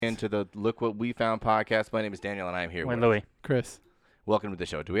into the Look What We Found podcast. My name is Daniel, and I am here with Louis. Chris. Welcome to the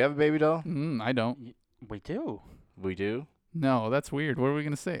show. Do we have a baby doll? I don't. We do. We do? No, that's weird. What are we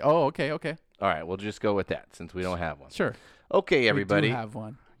going to say? Oh, okay. All right, we'll just go with that since we don't have one. Sure. Okay, everybody. We do have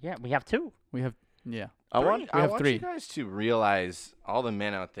one. Yeah, we have two. We have, yeah. I want three. you guys to realize, all the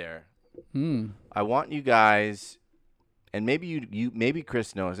men out there, Hmm. I want you guys, and maybe you maybe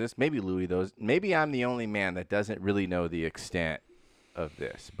Chris knows this, maybe Louis knows, maybe I'm the only man that doesn't really know the extent of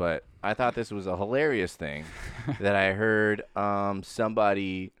this, but I thought this was a hilarious thing that I heard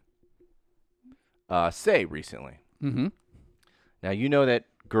somebody say recently. Mm-hmm. Now, you know that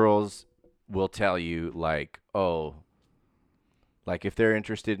girls will tell you, like, oh, like if they're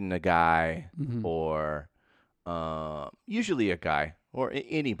interested in a guy Mm-hmm. or usually a guy or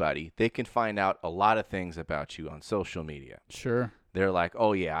anybody, they can find out a lot of things about you on social media. Sure. They're like,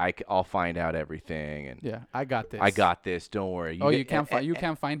 oh, yeah, I'll find out everything. And Yeah, I got this. I got this. Don't worry. You can't find him? And you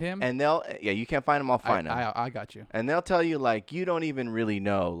can't find him. I'll find him. I got you. And they'll tell you, like, you don't even really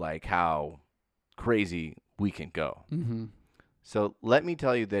know, like, how crazy we can go. Mm-hmm. So let me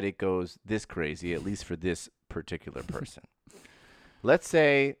tell you that it goes this crazy, at least for this particular person.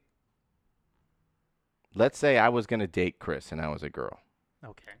 Let's say I was going to date Chris and I was a girl.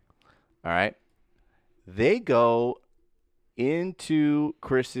 Okay. All right. They go into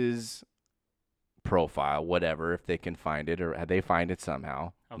Chris's profile, whatever, if they can find it or they find it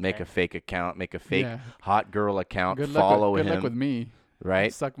somehow. Okay. Make a fake account, make a fake Yeah. hot girl account, Good follow luck him. with me.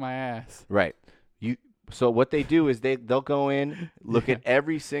 Right? Suck my ass. Right. So what they do is they'll go in, look at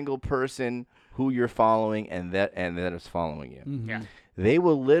every single person who you're following and that is following you. Mm-hmm. Yeah. They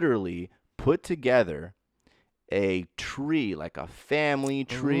will literally put together a tree, like a family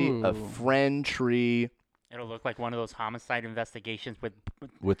tree, a Ooh. friend tree, It'll look like one of those homicide investigations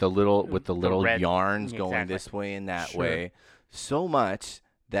with the little red- yarns going exactly. this way and that Sure. way, so much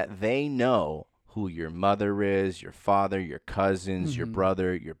that they know who your mother is, your father, your cousins, your Mhm.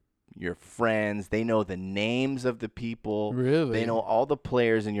 brother, your friends. They know the names of the people. Really? They know all the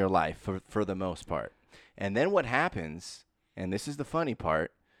players in your life for the most part. And then what happens, and this is the funny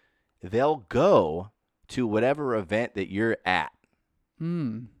part, they'll go to whatever event that you're at.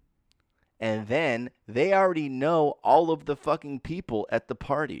 Hmm. And then they already know all of the fucking people at the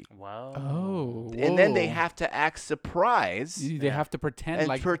party. Whoa. Oh. And then they whoa. have to act surprised They have to pretend and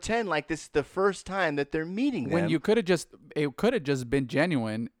like pretend like this is the first time that they're meeting them. when it could have just been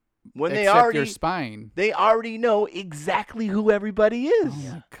genuine. when except your spine. they already know exactly who everybody is.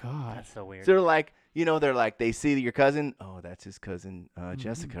 Oh my god. That's so weird. So they're like, they see your cousin. Oh, that's his cousin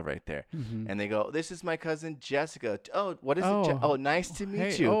Jessica right there. Mhm. And they go, this is my cousin Jessica. Oh, what is it? Oh. Oh, nice to meet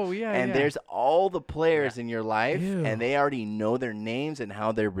Hey, you. oh, yeah, And yeah. there's all the players in your life, Ew. and they already know their names and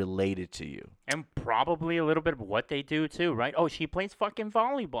how they're related to you. And probably a little bit of what they do too, right? Oh, she plays fucking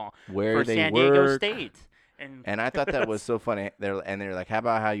volleyball Where for they San work. Diego State. And I thought that was so funny. They're like, how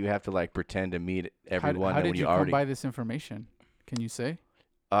about how you have to like pretend to meet everyone How that did when you already come by this information? Can you say?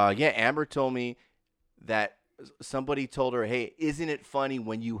 Yeah, Amber told me that somebody told her, "Hey, isn't it funny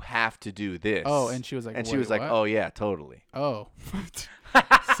when you have to do this?" Oh, and she was like, and she "Wait, was like, what?" "Oh yeah, totally." Oh.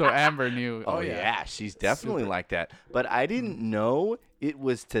 So Amber knew. Oh yeah, she's definitely Super. like that. But I didn't know it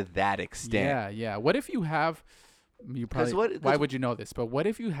was to that extent. Yeah, yeah. What if you have? You probably. Why 'cause- would you know this? But what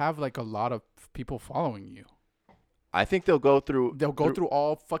if you have like a lot of people following you? I think they'll go through. They'll go through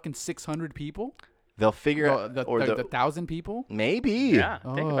all fucking 600 people. They'll figure out, The or 1,000 people. maybe. Yeah,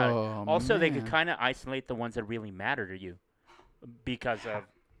 think about Oh, it. Also, they could man. kind of isolate the ones that really matter to you because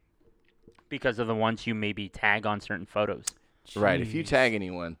of the ones you maybe tag on certain photos. Right. If you Jeez. tag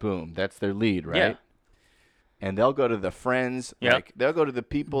anyone, boom, that's their lead, right? Yeah. And they'll go to the friends. Yep. Like they'll go to the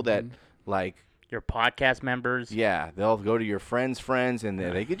people that Mm-hmm. like. Your podcast members. Yeah, they'll go to your friends' friends, and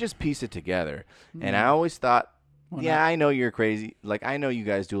they could just piece it together. And I Mm. always thought, Why yeah, not? I know you're crazy. Like, I know you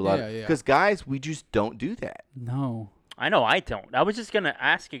guys do a lot. Yeah, yeah. Because guys, we just don't do that. No. I know I don't. I was just gonna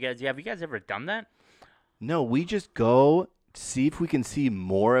ask you guys. Yeah, have you guys ever done that? No, we just go see if we can see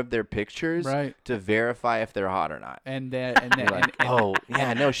more of their pictures Right. to verify if they're hot or not. And then We're like, oh,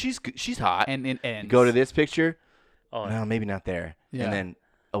 yeah, no, she's hot. and Go to this picture. Oh, No, maybe not there. Yeah. And then,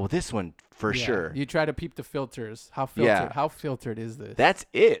 oh, this one for yeah, sure. You try to peep the filters. How filtered? Yeah. How filtered is this? That's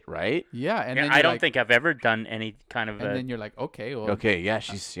it, right? yeah, and yeah, then I you're don't like, think I've ever done any kind of. And then you're like, okay, well, Okay, yeah,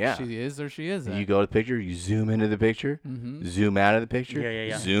 she's, yeah. she is or she isn't. You go to the picture, you zoom into the picture, Mm-hmm. zoom out of the picture,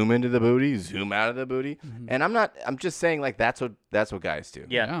 Yeah. zoom into the booty, zoom out of the booty. Mm-hmm. And I'm just saying like that's what guys do.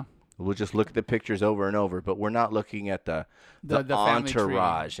 yeah. We'll just look at the pictures over and over, but we're not looking at the The family tree.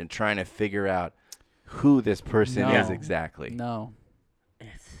 entourage and trying to figure out who this person No. is exactly. No,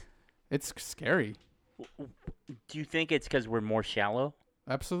 It's, it's scary. do you think it's because we're more shallow?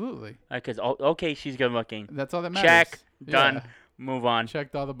 Absolutely. Because okay, she's good looking. That's all that matters. Check. Done. Yeah. Move on.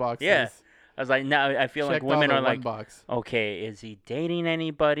 Checked all the boxes. Yeah. I was like, now I feel like Checked women all are the one like, box. okay, is he dating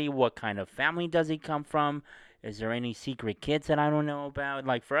anybody? What kind of family does he come from? Is there any secret kids that I don't know about?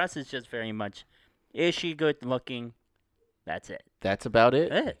 Like for us, it's just very much, is she good looking? That's it. That's about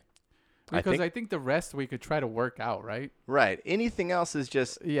it. Because I think the rest we could try to work out, right? Right. Anything else is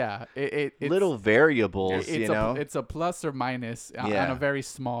just Yeah. It's, little variables, it's you know. it's a plus or minus on Yeah. a very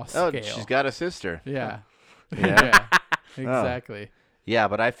small Oh, scale. she's got a sister. Yeah. Yeah. Exactly. Yeah,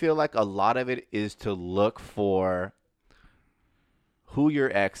 but I feel like a lot of it is to look for who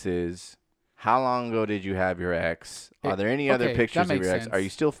your ex is. How long ago did you have your ex? Are there any other okay, that pictures of makes your ex? sense. Are you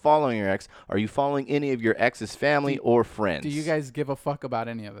still following your ex? Are you following any of your ex's family or friends? Do you guys give a fuck about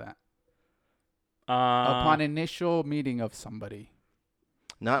any of that? Uh, Upon initial meeting of somebody.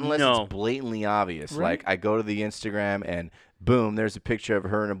 Not unless No. it's blatantly obvious. Right. Like I go to the Instagram and boom, there's a picture of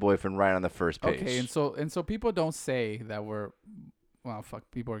her and her boyfriend right on the first page. Okay, and so people don't say that well, fuck,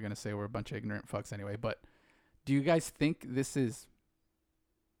 people are going to say we're a bunch of ignorant fucks anyway, but do you guys think this is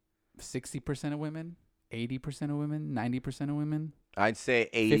 60% of women, 80% of women, 90% of women? I'd say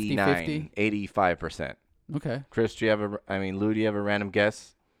 50-50? 85%. Okay. Chris, do you have Lou, do you have a random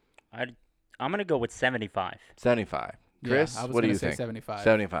guess? I'm gonna go with 75. 75. Chris, yeah, I was what do gonna you say think? 75.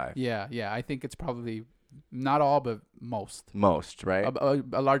 75. Yeah, I think it's probably not all, but most. Most, right?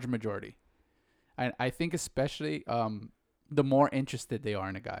 A large majority. And I think especially the more interested they are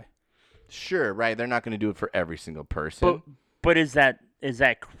in a guy. Sure, right. They're not going to do it for every single person. But is that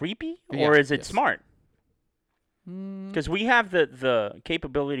creepy or Yeah, is it yes. smart? Mm, Because we have the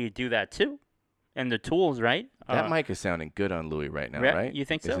capability to do that too, and the tools, right? That mic is sounding good on Louis right now, yeah, right? you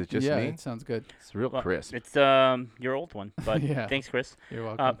think Is so? it just yeah, me? it sounds good. It's real Well, crisp. It's your old one, but Yeah. thanks, Chris. You're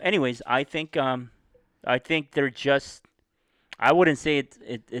welcome. Anyways, I think they're just. I wouldn't say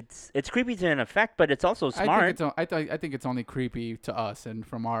it's creepy to an effect, but it's also smart. I think it's only creepy to us and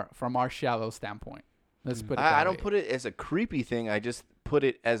from our shallow standpoint. Let's put it I that don't way. put it as a creepy thing. I just put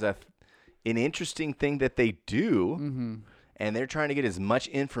it as an interesting thing that they do, Mm-hmm. and they're trying to get as much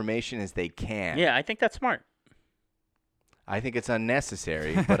information as they can. Yeah, I think that's smart. I think it's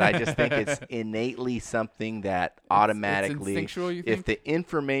unnecessary, but I just think it's innately something that automatically, it's instinctual, you if think? the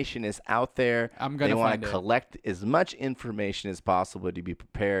information is out there, I'm they gonna want find to it. collect as much information as possible to be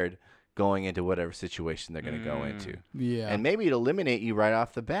prepared going into whatever situation they're going to go into. Yeah. And maybe it eliminate you right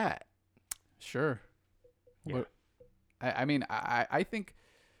off the bat. Sure. Yeah. What- I mean, I think,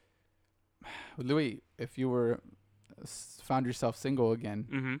 Louis, if you found yourself single again,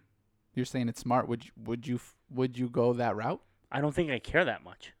 Mm-hmm. you're saying it's smart. Would you go that route? I don't think I care that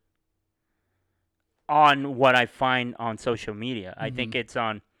much on what I find on social media. I think Mhm. it's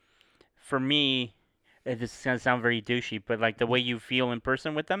on, for me, this is going to sound very douchey, but like the way you feel in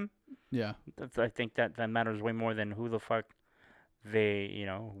person with them, Yeah. I think that matters way more than who the fuck they,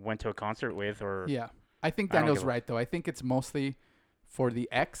 went to a concert with or. Yeah. I think I don't Daniel's give a- right though. I think it's mostly for the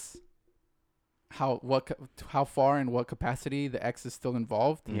ex. How far and what capacity the ex is still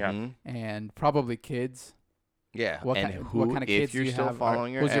involved, Yeah. Mhm. and probably kids. Yeah. What and kind, who, what kind of if kids you're do you still have?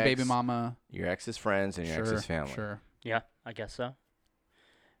 following your Who's your ex, baby mama? your ex's friends and your Sure, ex's family. sure. Yeah, I guess so.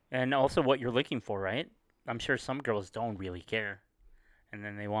 And also what you're looking for, right? I'm sure some girls don't really care, and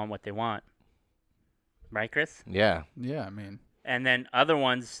then they want what they want. Right, Chris? Yeah. Yeah, I mean, And then other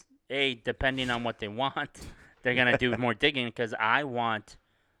ones, depending on what they want, they're going to do more digging because I want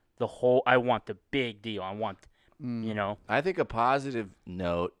the big deal. I want, I think a positive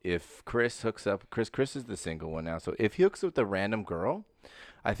note, if Chris hooks up, Chris is the single one now, so if he hooks up with a random girl,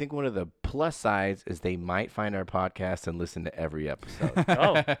 I think one of the plus sides is they might find our podcast and listen to every episode.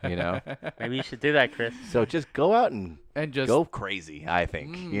 oh, You know, maybe you should do that, Chris. so just go out and and just go crazy. I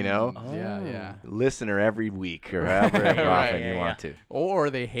think you know, Yeah. listener every week or however Right, often yeah, you want to. Or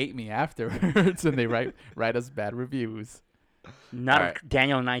they hate me afterwards and they write us bad reviews. Not All right. if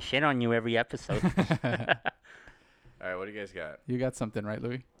Daniel and I shit on you every episode. All right, what do you guys got? You got something, right,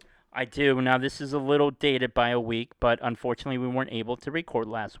 Louis? I do. Now, this is a little dated by a week, but unfortunately, we weren't able to record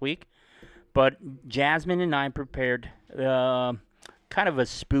last week. But Jasmine and I prepared kind of a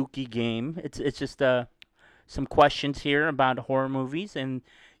spooky game. It's just some questions here about horror movies, and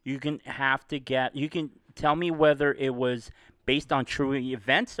you can tell me whether it was based on true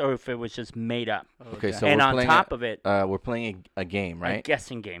events or if it was just made up. Okay, so and we're on playing top of it, we're playing a game, a right?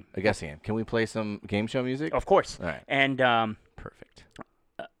 guessing game. A guessing game. Can we play some game show music? Of course. All right, And perfect.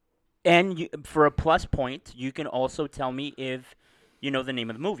 for a plus point, you can also tell me if you know the name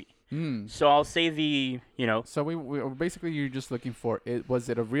of the movie. So I'll say So we basically you're just looking for it. Was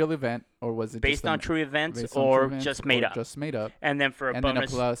it a real event or was it based just on true events based on or true events just made or up. Just made up. And then for a And then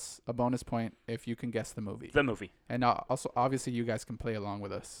bonus, a bonus point if you can guess the movie. the movie. And also obviously you guys can play along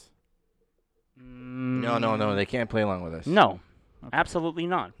with us. No. They can't play along with us. No, Okay. absolutely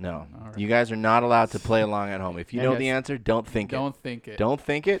not. No. All right. You guys are not allowed to play along at home. If you And know the yes, answer, don't think it. Don't think it. Don't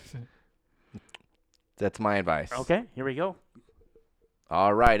think it. That's my advice. Okay, here we go.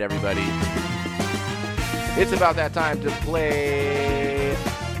 All right, everybody. It's about that time to play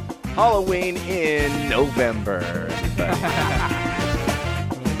Halloween in November.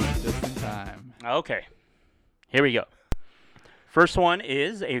 Just in time. Okay, here we go. First one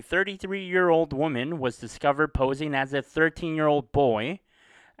is a 33-year-old woman was discovered posing as a 13-year-old boy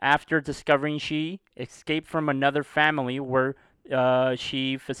after discovering she escaped from another family where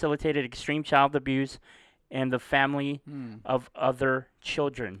she facilitated extreme child abuse and the family of other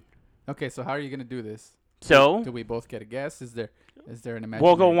children. Okay, so how are you gonna do this? So Do we both get a guess? Is there an imaginary?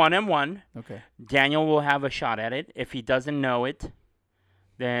 we'll go 1-1. Okay. Daniel will have a shot at it. If he doesn't know it,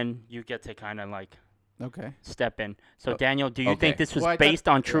 then you get to kind of like Okay. step in. So Daniel, do you think okay. this was Well, I thought- based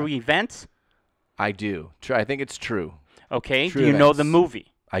on true events? I do. I think it's true. Okay. True Do you know the events.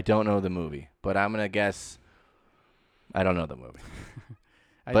 movie? I don't know the movie, but I'm going to guess I don't know the movie.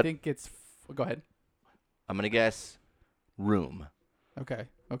 I But- think it's. Go ahead. I'm going to guess Room. Okay.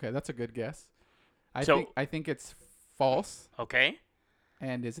 Okay, that's a good guess. So- I think it's false. Okay.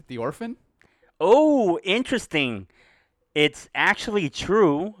 And is it The Orphan? Oh, interesting. It's actually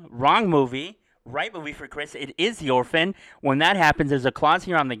true. Wrong movie. Right movie for Chris. It is The Orphan. When that happens, there's a clause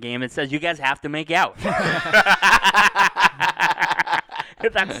here on the game that says you guys have to make out.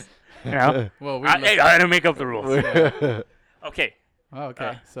 That's, Well, I had to make up the rules. Okay. Oh,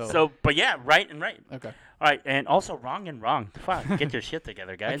 okay. But yeah, right and right. Okay. All right, and also wrong and wrong. Fuck, get your shit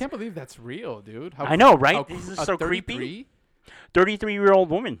together, I guys. can't believe that's real, dude. I know, right? how This is a so creepy. 33? 33-year-old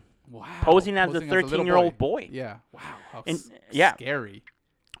woman Wow. posing as a little 13-year-old boy. Yeah. Wow. How And- yeah. scary.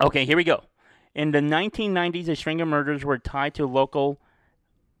 Okay, here we go. In the 1990s, a string of murders were tied to a local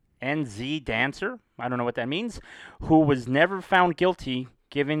NZ dancer. I don't know what that means. Who was never found guilty,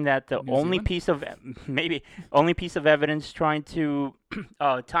 given that the New only Zealand? piece of evidence trying to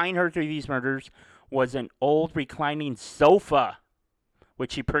tying her to these murders was an old reclining sofa,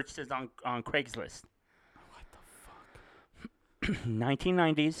 which she purchased on Craigslist. What the fuck?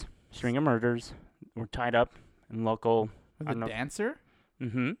 1990s, string of murders were tied up in local. I The don't know. dancer?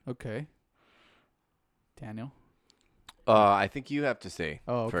 Mm-hmm. Okay. Daniel? I think you have to say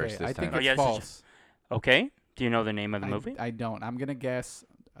Oh, okay. first this I think time. it's yeah, this is false. Okay. Do you know the name of the movie? I don't. I'm going to guess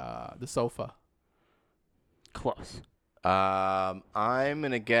The Sofa. Close. I'm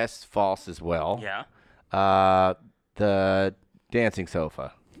going to guess false as well. Yeah. The dancing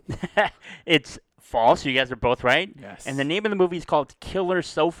sofa. It's false. You guys are both right. Yes. And the name of the movie is called Killer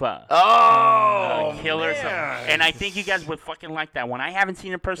Sofa. Oh, Killer Sofa. And I think you guys would fucking like that one. I haven't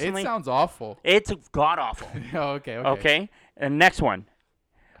seen it It personally. sounds awful. It's god awful. Oh, okay. Okay. And next one.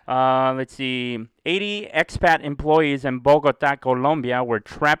 Let's see. 80 expat employees in Bogota, Colombia were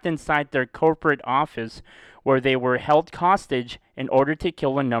trapped inside their corporate office where they were held hostage in order to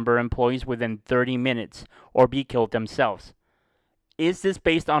kill a number of employees within 30 minutes or be killed themselves. Is this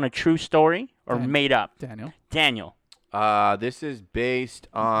based on a true story or made up? Daniel. Daniel. This is based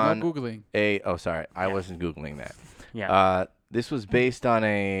on No Googling. Oh, sorry. I wasn't Googling that. Yeah. This was based on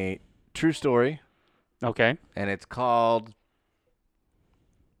a true story, Okay. and it's called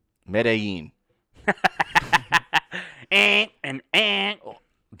Medellin. And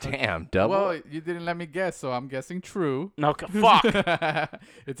Damn, double. Well, you didn't let me guess, so I'm guessing true. no, fuck.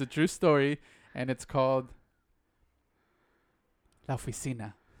 It's a true story, and it's called La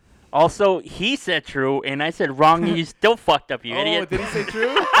Oficina. Also, he said true, and I said wrong, and you still fucked up, you Oh, idiot. did he say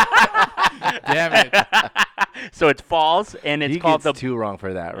true? Damn it. So it's false, and it's he called gets the two wrong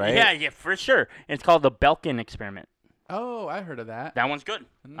for that, right? Yeah, for sure. It's called the Belkin experiment. Oh, I heard of that. That one's good.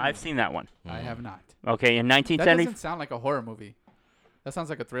 I've seen that one. I have not. Okay, in That 1970. doesn't sound like a horror movie. That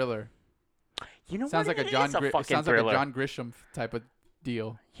sounds like a thriller. You know Sounds what? like It a John. is a It fucking sounds like thriller. a John Grisham type of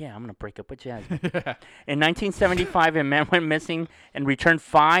deal. Yeah, I'm gonna break up with Jasmine. In 1975, a man went missing and returned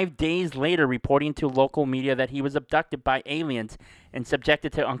 5 days later, reporting to local media that he was abducted by aliens and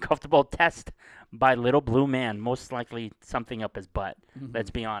subjected to uncomfortable tests by Little Blue Man, most likely something up his butt.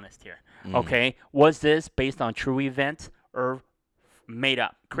 Let's be honest here. Okay, was this based on true events or made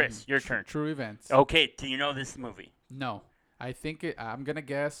up? Chris, your turn. True events. Okay, do you know this movie? No, I think it. I'm gonna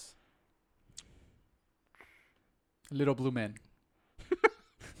guess. Little Blue Men.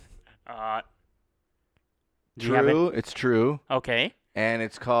 Do you have it? True. It's true. Okay. and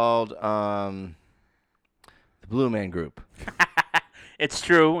it's called the Blue Man Group. It's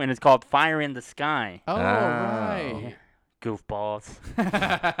true, and it's called Fire in the Sky. Oh, right. Goofballs.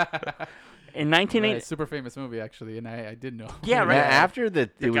 In 1980, Right, super famous movie actually, and I did know. Yeah, right. After it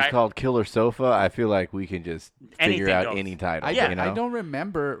was guy- called Killer Sofa, I feel like we can just figure Anything out goes. any title. I, Yeah. you know? I don't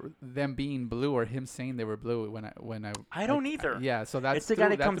remember them being blue or him saying they were blue when I don't either. Yeah, so that's it's the guy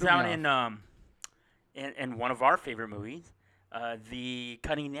that comes threw me out off. in one of our favorite movies, The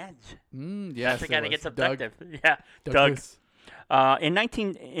Cutting Edge. Yes, That's the guy it that gets was. Doug- abducted. Yeah, Doug. Douglas. In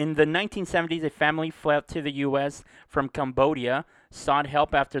the 1970s, a family fled to the U.S. from Cambodia, sought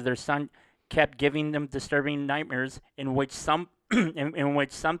help after their son kept giving them disturbing nightmares in which in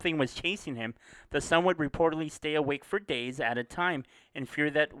which something was chasing him. The son would reportedly stay awake for days at a time in fear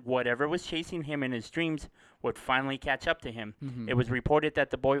that whatever was chasing him in his dreams would finally catch up to him. It was reported that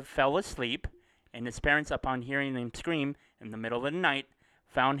the boy fell asleep, and his parents, upon hearing him scream in the middle of the night,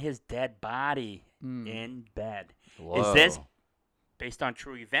 found his dead body in bed. Is this Whoa. based on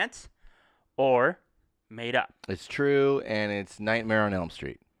true events or made up? It's true, and it's Nightmare on Elm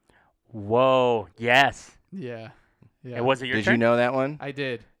Street. Whoa, yes. Yeah. And was it your Did turn? you know that one? I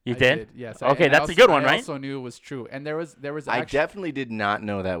did. You I did? Yes. Okay, and I that's a also- good one, I right? also knew it was true, and there was I actually. definitely did not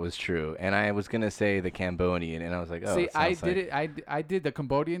know that was true, and I was gonna say the Cambodian, and I was like, oh. See, it I sounds did it. I did the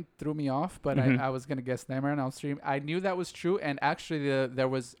Cambodian threw me off, but I was gonna guess Nightmare on Elm Street. I knew that was true, and actually, there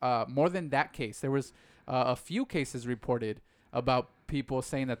was more than that case. There was a few cases reported about people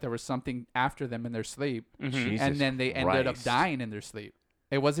saying that there was something after them in their sleep, Jesus and then they ended up Christ. dying in their sleep.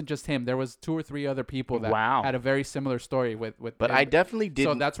 It wasn't just him. There was 2 or 3 other people that Wow. had a very similar story with. But I definitely So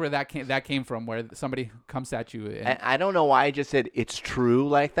didn't. that's where that came from, where somebody comes at you. And, I don't know why I just said it's true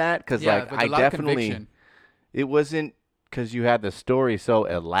like that, because yeah, like with I a lot of definitely conviction. it wasn't because you had the story so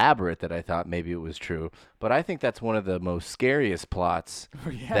elaborate that I thought maybe it was true. But I think that's one of the most scariest plots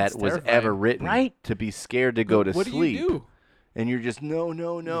Yeah, that it's was terrifying. ever written. Right? To be scared to go to What sleep. do you do? And you're just no,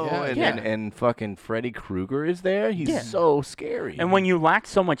 Yeah. and, Yeah. and fucking Freddy Krueger is there. He's Yeah. so scary. And when you lack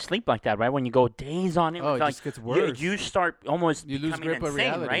so much sleep like that, right? When you go days on it, Oh, it's it like just gets you- worse. You start almost You lose becoming grip of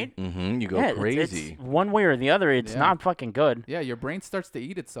insane, reality. right? you go Yeah, it's- crazy. It's one way or the other. It's Yeah. not fucking good. Yeah, your brain starts to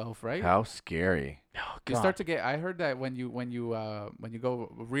eat itself, right? How scary. Oh, You God. start to get. I heard that when you go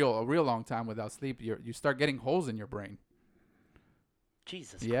a real long time without sleep, you start getting holes in your brain.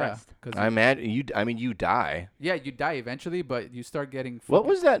 Jesus Yeah, Christ. because I imagine you. I mean, you die. yeah, you die eventually, but you start getting. What fucking-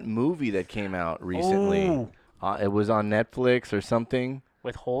 was that movie that came out recently? Oh. It was on Netflix or something.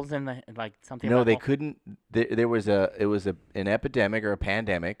 With holes in the like something. No, about they hole- couldn't. There was an epidemic or a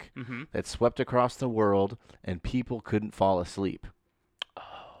pandemic that swept across the world, and people couldn't fall asleep.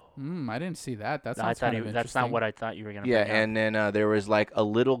 I didn't see that. That No, I sounds thought kind of it, that's not interesting. what I thought you were gonna. Yeah, bring up. and then there was like a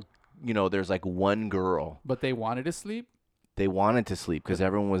little. There's like one girl. But they wanted to sleep. They wanted to sleep because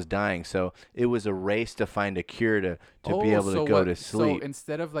everyone was dying. So it was a race to find a cure to be able to go to sleep. So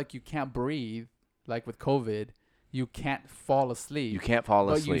instead of like you can't breathe, like with COVID, you can't fall asleep. You can't fall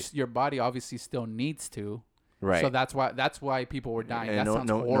but asleep. your body obviously still needs to. Right. So that's why people were dying. And That no, sounds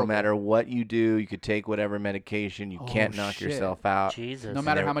no, horrible. no matter what you do, you could take whatever medication. You Oh, can't knock shit. yourself out. Jesus. No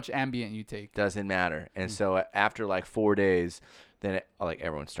matter there- how much ambient you take. Doesn't matter. And so after like 4 days, then like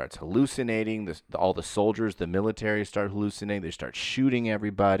everyone starts hallucinating. All the soldiers, the military start hallucinating. They start shooting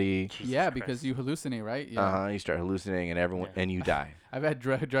everybody. Jesus Yeah, Christ. because you hallucinate, right? Yeah. You start hallucinating, and everyone Yeah. and you die. I've had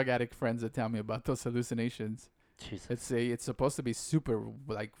drug addict friends that tell me about those hallucinations. Jesus. It's supposed to be super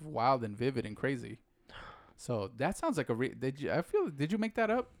like wild and vivid and crazy. So that sounds like did you make that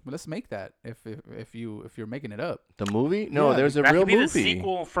up? Well, let's make that if you're making it up. The movie? No, Yeah, there's a That real could be movie. the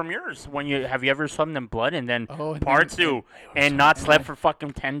sequel from yours. When you have you ever swum in blood and then Oh, and part then- 2 and not slept for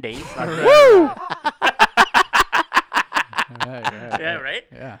fucking 10 days? Like, Woo! right. yeah, right.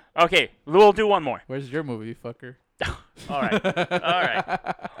 Yeah. Okay, we'll do one more. Where's your movie, fucker? All right, all right.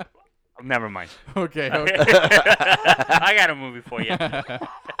 Never mind. Okay. I got a movie for you.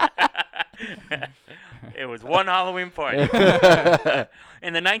 It was one Halloween party.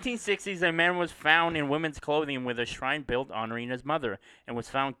 In the 1960s, a man was found in women's clothing with a shrine built honoring his mother and was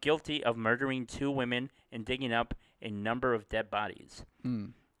found guilty of murdering 2 women and digging up a number of dead bodies.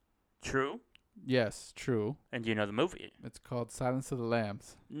 True? Yes, true. And do you know the movie? It's called Silence of the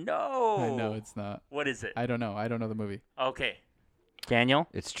Lambs. No. I know it's not. What is it? I don't know. I don't know the movie. Okay. Daniel?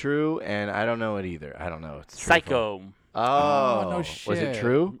 It's true, and I don't know it either. I don't know. It's truthful. Psycho. Oh, no shit. Was it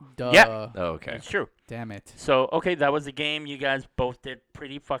true? Duh. Yeah. Oh, okay. It's true. Damn it. So, okay, that was the game. You guys both did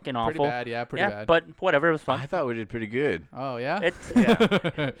pretty fucking awful. Pretty bad. Yeah, pretty yeah, bad. but whatever. It was fun. I thought we did pretty good. Oh yeah. It's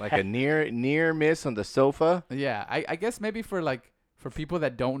yeah. Like a near miss on the sofa. Yeah, I guess maybe for like For people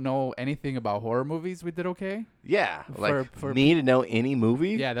that don't know anything about horror movies, we did okay. Yeah, like for me to know any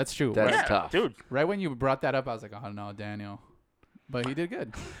movie. Yeah, that's true. That's Yeah, tough, dude. Right when you brought that up, I was like, oh no, Daniel. But he did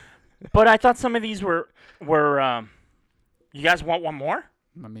good. But I thought some of these were. You guys want one more?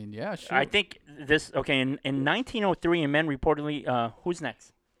 I mean, yeah, sure. I think this. Okay, in 1903, and men reportedly. Who's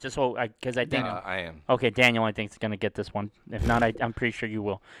next? Just so, because I think. Daniel. I am. Okay, Daniel, I think is gonna get this one. If not, I'm pretty sure you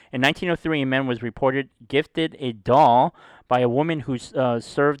will. In 1903, a man was reported gifted a doll by a woman who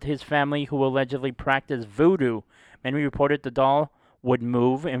served his family, who allegedly practiced voodoo. Many reported the doll would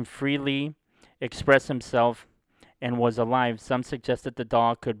move and freely express himself and was alive. Some suggested the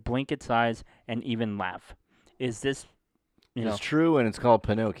doll could blink its eyes and even laugh. Is this, It's true, and it's called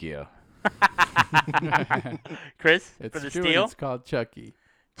Pinocchio. Chris, It's for the true. steal? It's called Chucky.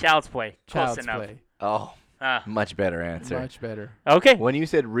 Child's Play. Close Child's enough. Play. Oh, Ah, much better answer. Much better. okay. When you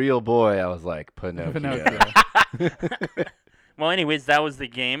said real boy, I was like Pinocchio. Pinocchio. Well, anyways, that was the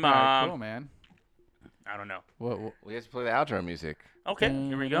game. All right, cool, man. I don't know. What, We have to play the outro music. Okay,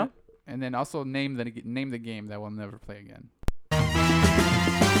 here we go. And then also name the game that we'll never play again.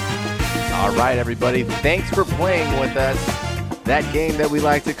 All right, everybody. Thanks for playing with us. That game that we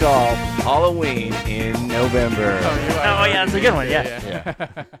like to call Halloween in November. Oh, yeah, that's a good one,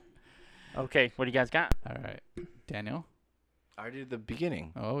 Yeah. Okay, what do you guys got? All right, Daniel. I did the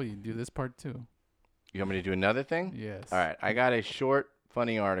beginning. Oh, you do this part too. You want me to do another thing? Yes. All right. I got a short,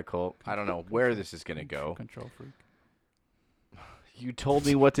 funny article. I don't know where this is going to go. Control freak. You told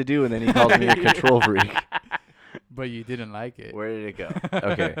me what to do, and then you called me a control freak. But you didn't like it. Where did it go?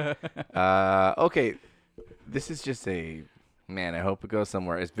 Okay. Okay. This is just a... Man, I hope it goes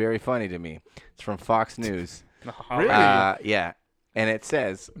somewhere. It's very funny to me. It's from Fox News. Really? Yeah. And it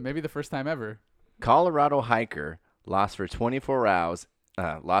says, Maybe the first time ever. Colorado hiker lost for 24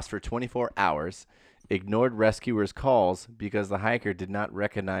 hours, ignored rescuers' calls because the hiker did not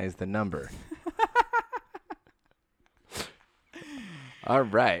recognize the number. All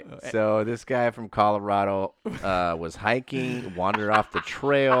right. So this guy from Colorado was hiking, wandered off the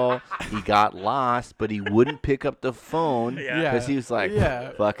trail. He got lost, but he wouldn't pick up the phone because he was like,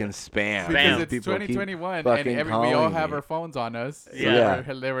 fucking spam. Because it's People keep 2021 and fucking we all calling have me. our phones on us. So Yeah.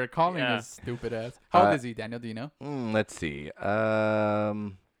 They were calling Yeah. us stupid ass. How old is he, Daniel? Do you know? Let's see.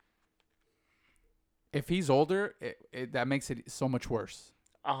 If he's older, that makes it so much worse.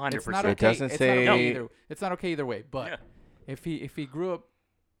 100%. It's not It okay. doesn't it's say- Not okay either. It's not okay either way. But Yeah. if he grew up,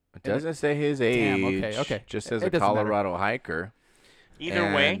 It doesn't say his age. Damn, okay. Just says It a doesn't matter. Colorado hiker.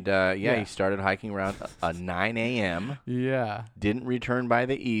 Either way, And Yeah. he started hiking around 9 a.m. yeah, Didn't return by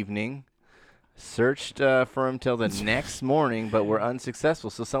the evening. Searched for him till the next morning, but were unsuccessful.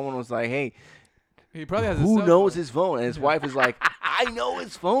 So someone was like, "Hey, he probably has. who a cell knows phone. his phone?" And his wife is like, "I know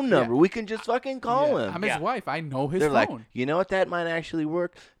his phone number. We can just fucking call Yeah. him." I'm his Yeah. wife. I know his They're phone. like, you know what? That might actually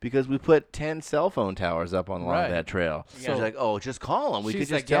work because we put 10 cell phone towers up on along Right. that trail. So So- she's like, "Oh, just call him. We could She's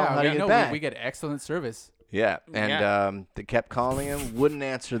just like, tell him how to yeah, get no, back." we get excellent service. Yeah, and Yeah. they kept calling him, wouldn't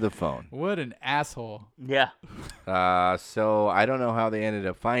answer the phone. What an asshole. yeah. So I don't know how they ended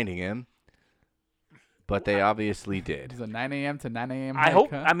up finding him, but they obviously did. It's a 9 a.m. to 9 a.m. I hike,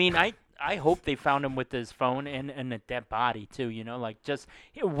 hope. huh? I mean, I hope they found him with his phone and a dead body too. You know, like just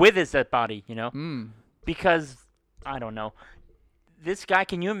with his dead body. You know, because I don't know. This guy,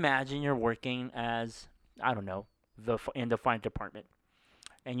 can you imagine you're working as I don't know in the fire department,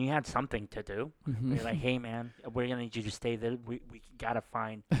 and you had something to do. You're like, hey man, we're gonna need you to stay there. We gotta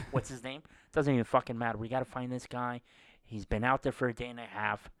find what's his name. Doesn't even fucking matter. We gotta find this guy. He's been out there for a day and a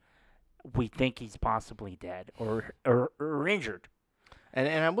half. We think he's possibly dead or injured. And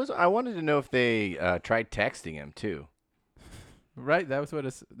I wanted to know if they tried texting him too. Right? That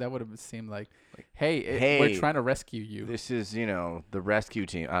was that would have seemed like, hey, Hey, we're trying to rescue you. This is the rescue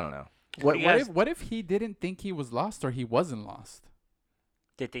team. I don't know. What if he didn't think he was lost or he wasn't lost?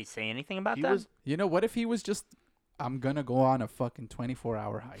 Did they say anything about He that? was You know, what if he was just, I'm gonna go on a fucking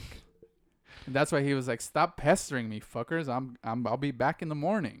 24-hour hike. And that's why he was like, stop pestering me, fuckers. I'll be back in the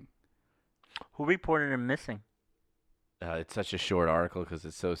morning. Who reported him missing? it's such a short article because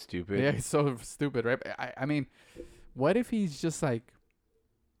it's so stupid. Yeah, it's so stupid, right? I mean, what if he's just like,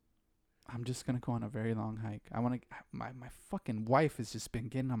 I'm just gonna go on a very long hike. I want to. My fucking wife has just been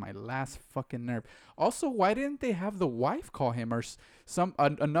getting on my last fucking nerve. Also, why didn't they have the wife call him or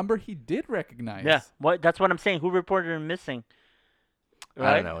a number he did recognize? Yeah, that's what I'm saying. Who reported him missing?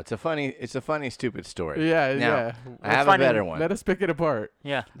 I don't know. It's a funny, stupid story. Yeah, Now, yeah. I have funny. a better one. Let us pick it apart.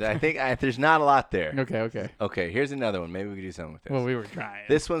 Yeah. I think there's not a lot there. Okay. Okay, here's another one. Maybe we could do something with this. Well, we were trying.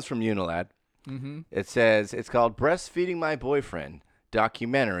 This one's from Unilad. Mm-hmm. It says, it's called Breastfeeding My Boyfriend,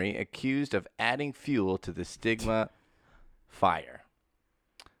 documentary accused of adding fuel to the stigma fire.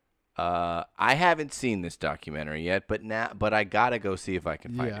 I haven't seen this documentary yet, but I gotta go see if I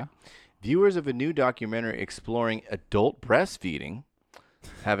can find Yeah. it. Viewers of a new documentary exploring adult breastfeeding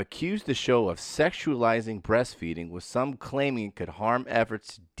have accused the show of sexualizing breastfeeding, with some claiming it could harm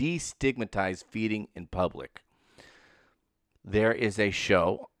efforts to destigmatize feeding in public. There is a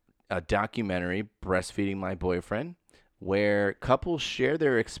documentary, Breastfeeding My Boyfriend, where couples share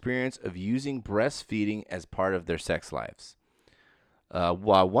their experience of using breastfeeding as part of their sex lives.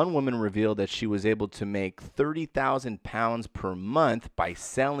 While one woman revealed that she was able to make 30,000 pounds per month by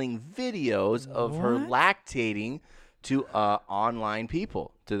selling videos of her lactating to online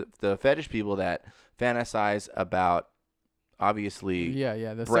people, to the fetish people that fantasize about, obviously,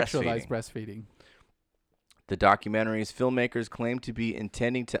 The sexualized breastfeeding. The documentary's filmmakers claim to be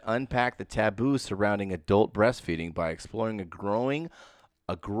intending to unpack the taboo surrounding adult breastfeeding by exploring a growing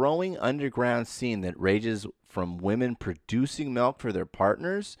underground scene that ranges from women producing milk for their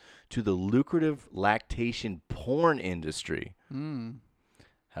partners to the lucrative lactation porn industry.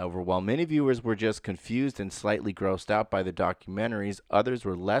 However, while many viewers were just confused and slightly grossed out by the documentaries, others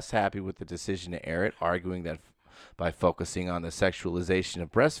were less happy with the decision to air it, arguing that by focusing on the sexualization of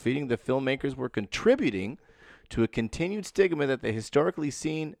breastfeeding, the filmmakers were contributing to a continued stigma that the historically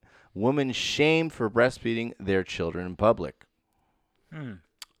seen woman shamed for breastfeeding their children in public.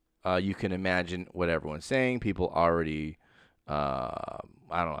 You can imagine what everyone's saying. People already,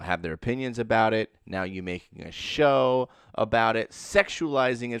 have their opinions about it. Now you're making a show about it,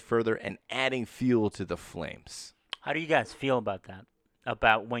 sexualizing it further, and adding fuel to the flames. How do you guys feel about that?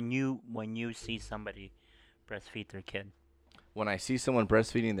 About when you see somebody breastfeed their kid? When I see someone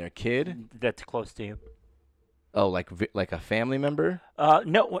breastfeeding their kid, That's close to you. oh, like a family member?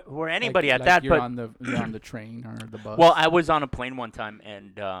 No, or anybody at that. You're But you're on the train or the bus. well, I was on a plane one time,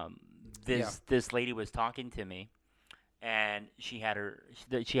 and this lady was talking to me, and she had her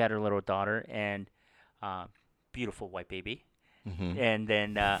little daughter, and beautiful white baby, and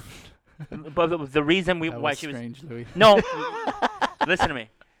then but the reason that why was she was strange, Louis. no, listen to me,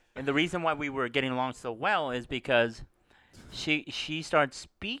 and the reason why we were getting along so well is because she started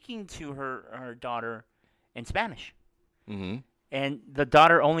speaking to her daughter in Spanish. And the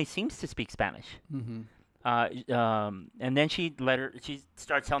daughter only seems to speak Spanish. And then she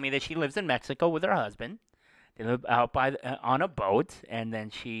starts telling me that she lives in Mexico with her husband. They live out on a boat, and then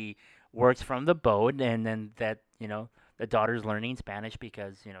she works from the boat, and then that, the daughter's learning Spanish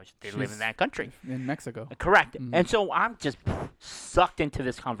because, they live in that country. In Mexico. Correct. And so I'm just sucked into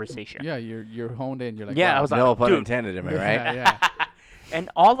this conversation. Yeah, you're honed in. You're like, Yeah, wow. I was like, No pun dude. intended, am I right? Yeah. And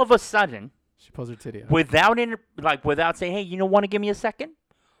all of a sudden, She pulls her titty out. without saying, hey, want to give me a second?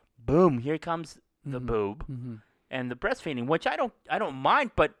 Boom, here comes the boob and the breastfeeding, which I don't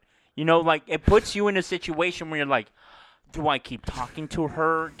mind, but it puts you in a situation where you're like, do I keep talking to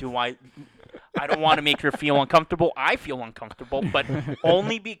her? I don't want to make her feel uncomfortable. I feel uncomfortable, but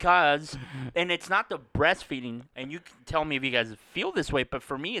only because, and it's not the breastfeeding, and you can tell me if you guys feel this way, but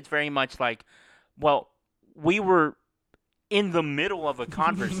for me, it's very much like, well, we were in the middle of a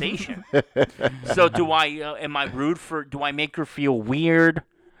conversation. So do am I rude do I make her feel weird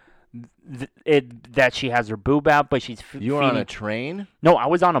that she has her boob out, but she's You were on a train? No, I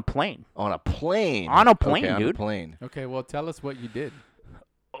was on a plane. On a plane? On a plane, okay, dude. On a plane. Okay, well, tell us what you did.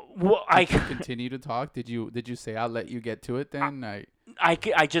 Well, Did you continue to talk? Did you say, I'll let you get to it then?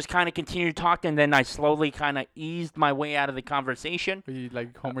 I just kind of continued to talk, and then I slowly kind of eased my way out of the conversation. Were you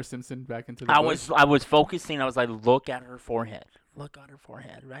like Homer Simpson back into the I bush? was focusing. I was like, look at her forehead,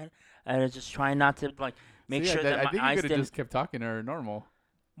 right? And I was just trying not to make So, sure that I my think you eyes could have didn't. just kept talking to her normal.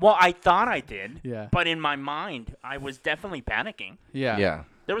 Well, I thought I did. Yeah. But in my mind, I was definitely panicking. Yeah. Yeah.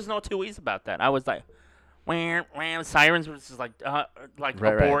 There was no two ways about that. I was like, wham, wham, sirens was just like Right.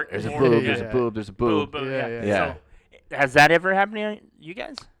 abort. There's a abort, boob. yeah. There's a boob. There's a boob. Boob, Yeah. Yeah. So, has that ever happened to you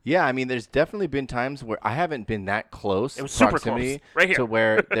guys? Yeah, I mean, there's definitely been times where I haven't been that close. It was super proximity close. Right here. To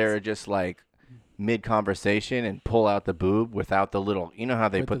where they're just like mid-conversation and pull out the boob without the little, how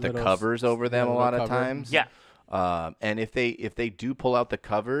they With put the the little covers over them a little lot of cover. times. Yeah. And if they do pull out the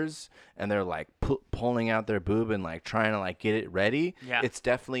covers and they're like pulling out their boob and like trying to like get it ready, it's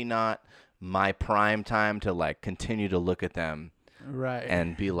definitely not my prime time to like continue to look at them Right.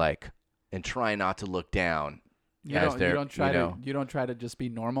 and be like and try not to look down. you as they're, don't try to just be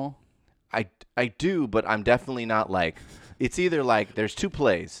normal. I do, but I'm definitely not like. It's either like there's two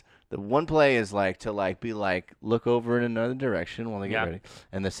plays. The one play is like to like be like look over in another direction while they get ready,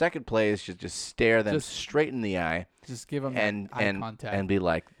 and the second play is to just stare them straight in the eye Just give them eye contact. and be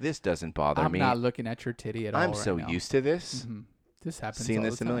like, this doesn't bother I'm me. not looking at your titty at all. I'm so right now. used to this. This happens. Seen all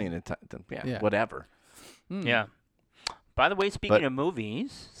this the a time. million times. Yeah, Yeah. whatever. Yeah. By the way, speaking But- of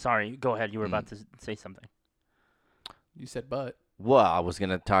movies, sorry, go ahead. You were about to say something. You said but. Well, I was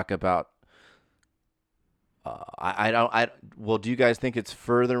gonna talk about. Well, do you guys think it's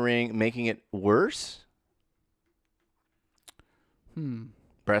making it worse?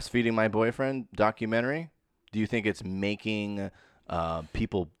 Breastfeeding My Boyfriend documentary. Do you think it's making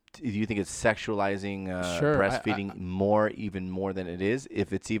people? Do you think it's sexualizing Sure, breastfeeding even more than it is?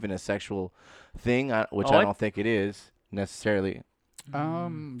 If it's even a sexual thing, which Oh, I don't think it is necessarily.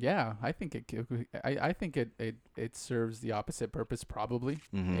 Yeah, I think I think it serves the opposite purpose probably.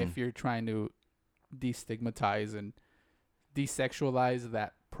 Mhm. If you're trying to destigmatize and desexualize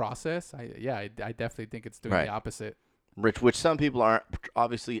that process, I definitely think it's doing Right. the opposite. Which some people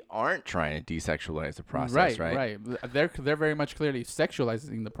aren't trying to desexualize the process, right? Right. They're very much clearly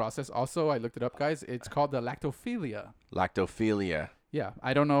sexualizing the process. Also, I looked it up, guys. It's called the lactophilia. Lactophilia. Yeah,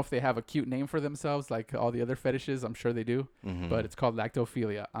 I don't know if they have a cute name for themselves like all the other fetishes. I'm sure they do, Mhm. but it's called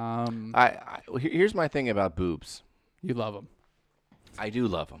lactophilia. Here's my thing about boobs. You love them. I do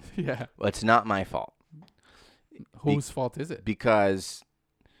love them. Yeah. It's not my fault Whose fault is it? because,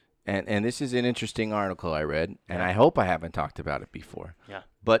 and this is an interesting article I read, and Yeah. I hope I haven't talked about it before. Yeah.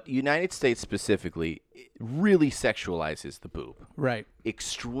 But United States specifically really sexualizes the boob, Right.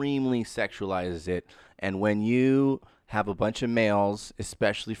 extremely sexualizes it. And when you have a bunch of males,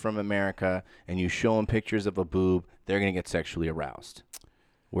 especially from America, and you show them pictures of a boob, they're going to get sexually aroused.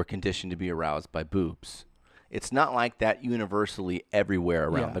 We're conditioned to be aroused by boobs. It's not like that universally everywhere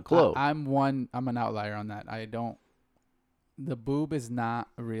around the globe. I'm an outlier on that. I don't. The boob is not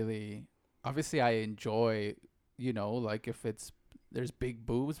really. Obviously, I enjoy, like if there's big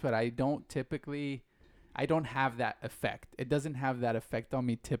boobs, but I don't have that effect. It doesn't have that effect on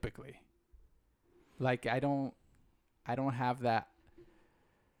me typically. Like I don't have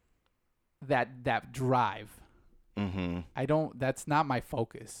that drive. Mm-hmm. That's not my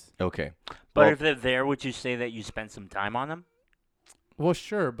focus. Okay. But Well, if they're there, would you say that you spent some time on them? Well,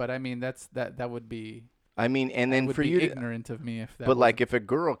 sure, but I mean that would be. I mean, and That then would for be you to, ignorant of me if that. but like if a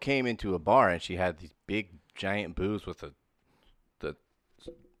girl came into a bar and she had these big giant boobs with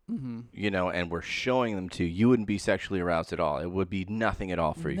and we're showing them to you, you wouldn't be sexually aroused at all. It would be nothing at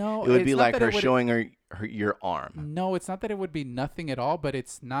all for you. No, it would it's be not like that it her would- showing her your arm. No, it's not that it would be nothing at all, but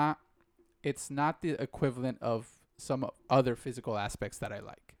it's not the equivalent of some other physical aspects that I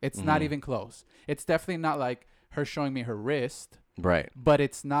like. It's not Mhm. even close. It's definitely not like her showing me her wrist, Right. but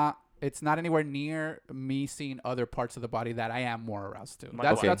it's not anywhere near me seeing other parts of the body that I am more aroused to. My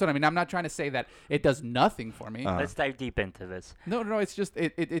That's God. what I mean. I'm not trying to say that it does nothing for me. Let's dive deep into this. No, it's just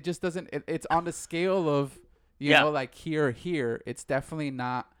it just doesn't it's on the scale of you Yeah. know like here it's definitely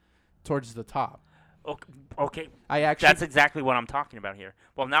not towards the top. Okay, I actually that's exactly what I'm talking about here.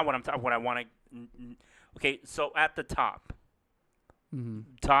 Well, not what I'm talking. What I want to. Okay, so at the top,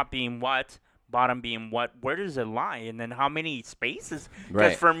 top being what, bottom being what. Where does it lie, and then how many spaces? Because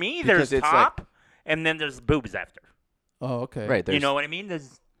Right. for me, Because there's it's like- top, and then there's boobs after. Oh, okay. Right. You There's, know what I mean?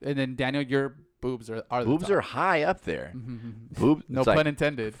 There's And then Daniel, your boobs are the boobs top. are high up there. Mhm. Boob. No it's pun like,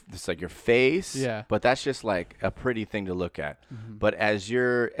 intended. it's like your face. Yeah. But that's just like a pretty thing to look at. But as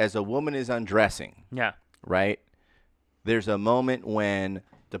a woman is undressing, yeah. right? There's a moment when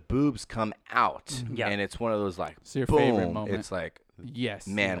the boobs come out, Yeah. and it's one of those like It's your boom. favorite moment. It's like, Yes.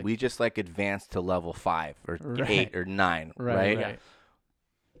 man, like- we just like advanced to level 5 or Right. 8 or 9, right. right?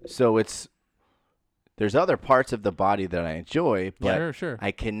 So there's other parts of the body that I enjoy, but Sure.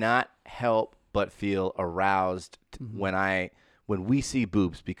 I cannot help but feel aroused when we see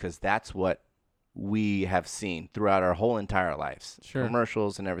boobs, because that's what we have seen throughout our whole entire lives, Sure.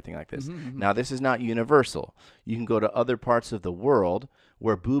 commercials and everything like this. Mhm. Now, this is not universal. You can go to other parts of the world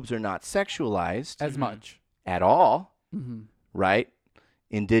where boobs are not sexualized As much. at all, Mm-hmm. right?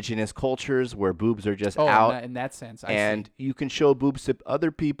 Indigenous cultures where boobs are just Oh, out, in that sense, I and you can show boobs to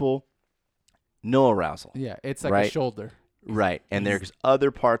other people, no arousal. see. Yeah, it's like a right? shoulder. Right, and there's other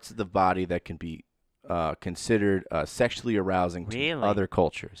parts of the body that can be considered sexually arousing to Really? other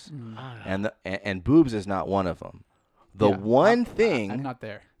cultures, Ah. and boobs is not one of them. The Yeah, one thing, I'm not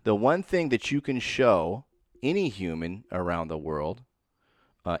there. the one thing that you can show any human around the world,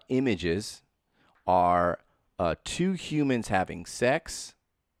 images, are two humans having sex,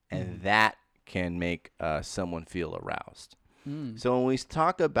 and that can make someone feel aroused. Mm. So when we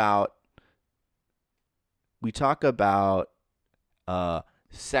talk about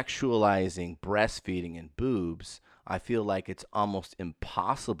sexualizing breastfeeding and boobs, I feel like it's almost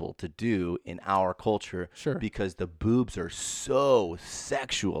impossible to do in our culture, Sure. because the boobs are so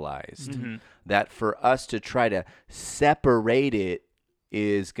sexualized Mhm. that for us to try to separate it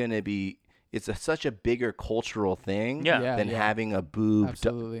is going to be such a bigger cultural thing Yeah. than having a boob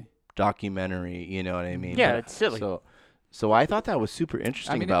Absolutely. documentary. You know what I mean? Yeah, But- it's silly. So I thought that was super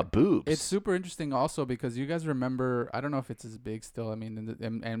interesting mean, about boobs. It's super interesting also because you guys remember, I don't know if it's as big still. I mean,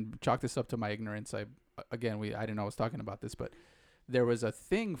 and chalk this up to my ignorance. I didn't know I was talking about this, but there was a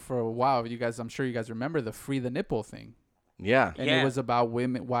thing for a while. You guys, I'm sure you guys remember the free the nipple thing. yeah. And it was about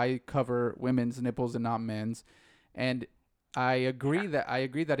women, why cover women's nipples and not men's. And I agree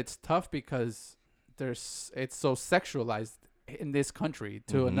that it's tough because it's so sexualized in this country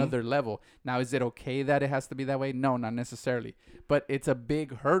to another level. Now, is it okay that it has to be that way? No, not necessarily. But it's a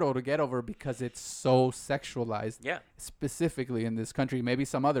big hurdle to get over because it's so sexualized. Yeah. Specifically in this country, maybe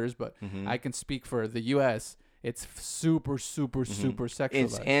some others, but I can speak for the U.S. It's super, super, super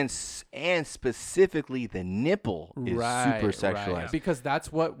sexualized. And specifically the nipple is super sexualized. Right. Because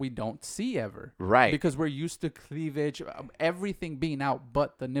that's what we don't see ever. Right. Because we're used to cleavage, everything being out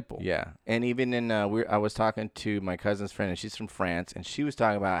but the nipple. Yeah, and even in I was talking to my cousin's friend, and she's from France, and she was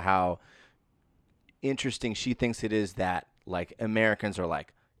talking about how interesting she thinks it is that like Americans are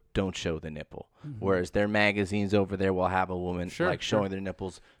like, don't show the nipple, whereas their magazines over there will have a woman showing their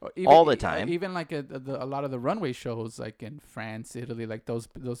nipples all the time. Even like a lot of the runway shows, like in France, Italy, like those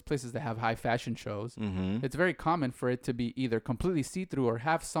places that have high fashion shows, it's very common for it to be either completely see-through or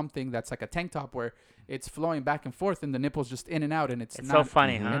have something that's like a tank top where it's flowing back and forth and the nipple's just in and out, and it's not so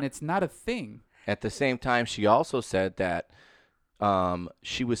funny, huh? And it's not a thing. At the same time, she also said that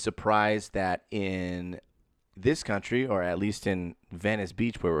she was surprised that in this country, or at least in Venice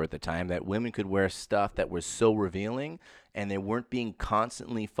Beach where we were at the time, that women could wear stuff that was so revealing and they weren't being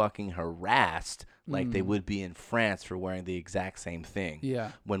constantly fucking harassed like they would be in France for wearing the exact same thing.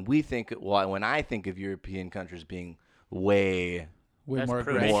 Yeah. When I think of European countries being way Way That's more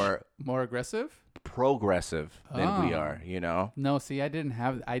prudish. aggressive. More aggressive? progressive than we Oh. are, you know? No, see, I didn't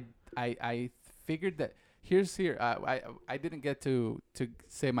have. I figured that. I didn't get to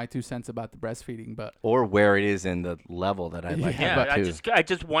say my 2 cents about the breastfeeding, but Or where it is in the level that I'd like Yeah, to get to. I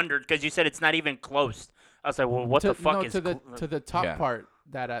just wondered because you said it's not even close. I was like, well, what the fuck is to the top Yeah. part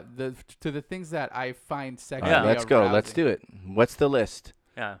that to the things that I find All sexually right, let's go. Let's arousing. do it. What's the list?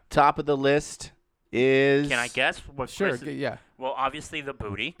 Yeah. Top of the list is... Can I guess what Sure, Chris is- yeah, Well, obviously the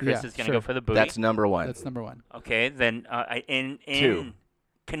booty. Chris Yeah, is gonna sure. go for the booty. That's number one. that's number one. Okay, then in Two.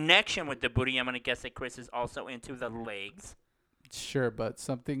 connection with the booty, I'm gonna guess that Chris is also into the legs, Sure, but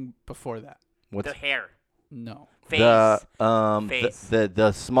something before that. What's the hair, No. face. Face.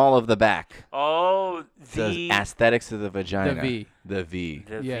 the small of the back. Oh, The the aesthetics of the vagina. The V. The V.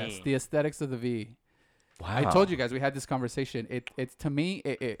 the Yes, V. the aesthetics of the V. Wow. I told you guys we had this conversation. It's to me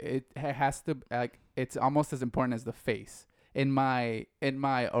it has to like it's almost as important as the face in my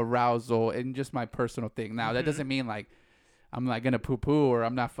arousal and just my personal thing. Now that doesn't mean like I'm like gonna poo poo or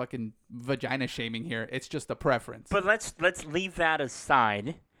I'm not fucking vagina shaming here. It's just a preference. But let's leave that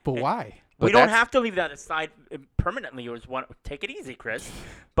aside. But why? But we don't that's- have to leave that aside permanently. Or take it easy, Chris.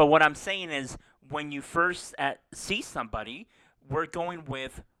 But what I'm saying is, when you first see somebody, we're going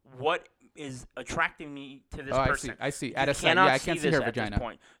with what is attracting me to this Oh, person. I see. You At a side, cannot yeah, I can't see this her at vagina. this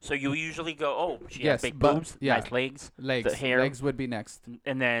point. So you usually go, oh, she Yes, has big but- boobs, yeah. nice legs, Legs. the hair, Legs would be next.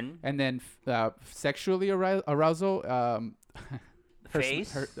 and then And then sexually arousal. Her,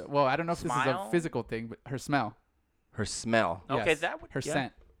 face. well, I don't know if this is a Smile? physical thing, but her smell. Her smell. Okay, Yes. that would Her yeah.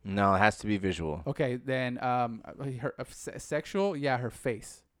 scent. No, it has to be visual. Okay, then her sexual, yeah, her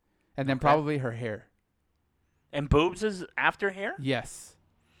face, and then Okay. probably her hair. And boobs is after hair. Yes.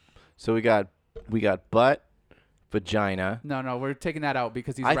 So we got butt, vagina. No, we're taking that out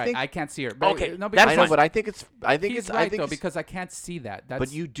because he's I right. think- I can't see her. But, Okay, no, that's because I know, fine. but I think it's. I think he's it's. right I think though it's- because I can't see that. That's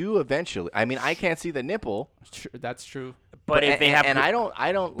But you do eventually. I mean, I can't see the nipple. That's true. But if they have, and I don't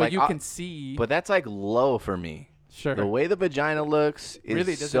But like. you I- can see. But that's like low for me. sure. The way the vagina looks is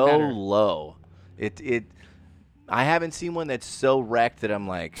Really doesn't so matter. low. It. I haven't seen one that's so wrecked that I'm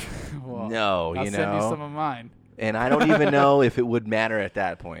like, Well, no, I'll you send you know. some of mine. And I don't even know if it would matter at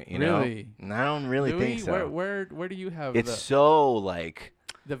that point. You Really? know. And I don't really Louis, think so. where do you have It's so like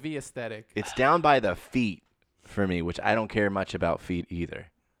the V aesthetic? it's down by the feet for me, which I don't care much about feet either.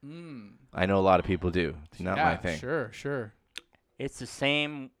 I know a lot of people do. It's not yeah, my thing. Sure. it's the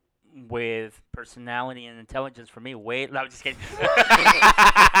same with personality and intelligence for me. Wait, no, I'm just kidding.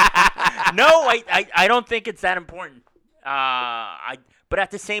 No, I don't think it's that important. But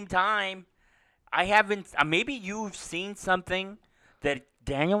at the same time, I haven't. Maybe you've seen something that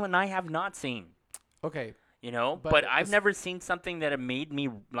Daniel and I have not seen. Okay. You know, But but I've as- never seen something that have made me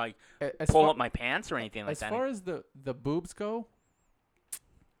like As pull far- up my pants or anything like as that. far as the boobs go,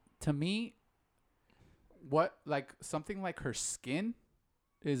 to me, what like something like her skin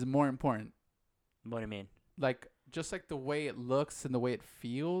is more important. What do you mean? Like just like the way it looks and the way it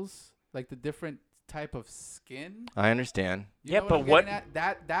feels, like the different type of skin. I understand. You Yeah, know but I'm what- getting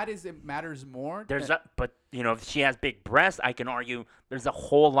at? That is it matters more. There's than- but if she has big breasts, I can argue there's a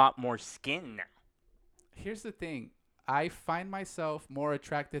whole lot more skin now. Here's the thing. I find myself more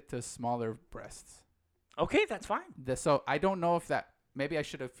attracted to smaller breasts. Okay, that's fine. So I don't know if that, maybe I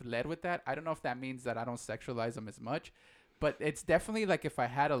should have led with that. I don't know if that means that I don't sexualize them as much, but it's definitely like if I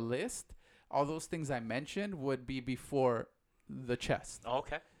had a list, all those things I mentioned would be before the chest.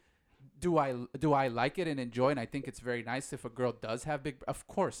 Okay. Do I like it and enjoy it? And I think it's very nice if a girl does have big. Of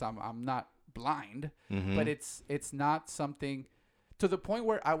course, I'm not blind, Mm-hmm. but it's not something to the point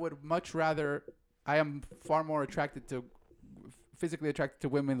where I would much rather. I am far more physically attracted to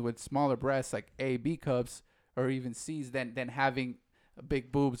women with smaller breasts, like A, B cups, or even C's, than having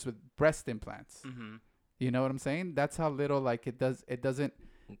big boobs with breast implants. Mm-hmm. You know what I'm saying? That's how little like it does. It doesn't.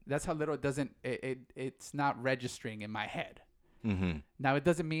 That's how little it doesn't. It's not registering in my head. Mm-hmm. Now it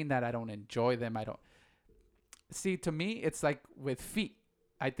doesn't mean that I don't enjoy them. I don't. See, to me, it's like with feet.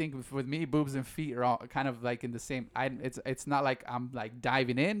 I think with me, boobs and feet are all kind of like in the same. It's not like I'm like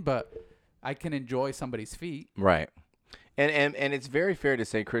diving in, but I can enjoy somebody's feet. Right. And it's very fair to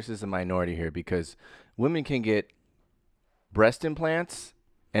say Chris is a minority here because women can get breast implants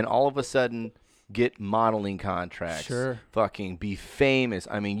and all of a sudden get modeling contracts. Sure. Fucking be famous.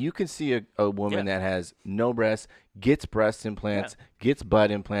 I mean, you can see a woman that has no breasts, gets breast implants, gets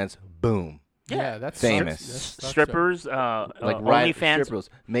butt implants, boom. Yeah, that's famous. sucks. Strippers, Like OnlyFans. strippers.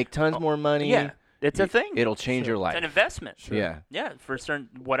 Make tons more money. Yeah, it's a thing. It'll change Sure. your It's an life. investment. Sure. Yeah. Yeah, for certain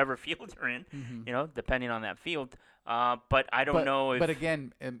whatever field you're in, Mhm. depending on that field. But I don't know if. But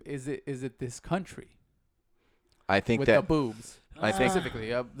again, is it this country I think with that the boobs? I think Specifically,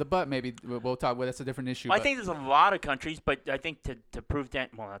 the butt maybe we'll talk. Well, that's a different issue. I but think there's a lot of countries, but I think to prove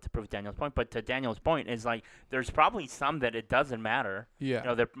not to prove Daniel's point, but to Daniel's point is like there's probably some that it doesn't matter.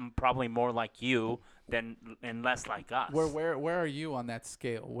 yeah. They're probably more like you and less like us. Where are you on that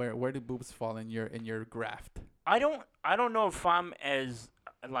scale? Where do boobs fall in your graft? I don't know if I'm as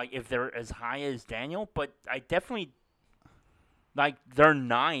like if they're as high as Daniel, but I definitely like they're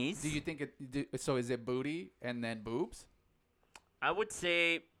nice. Do you think so? Is it booty and then boobs? I would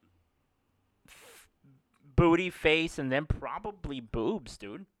say booty, face, and then probably boobs,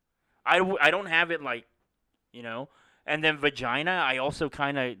 dude. I don't have it like, and then vagina. I also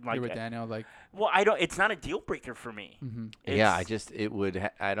kind of like. You with Daniel, like. Well, I don't. It's not a deal breaker for me. Mm-hmm. yeah,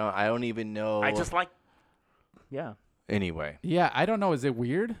 It's- I don't even know. I just like. Yeah. anyway. Yeah, I don't know. Is it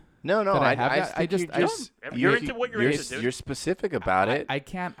weird? No, That I have I that? I think just- you I don't- just If you're into what you're into, dude. You're specific about it. I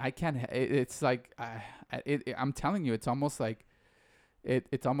can't. It's like I'm telling you, it's almost like.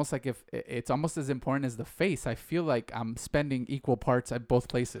 It's almost like if it's almost as important as the face. I feel like I'm spending equal parts at both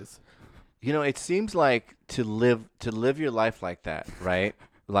places. It seems like to live your life like that, right?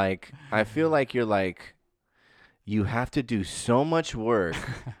 Like I feel like you have to do so much work.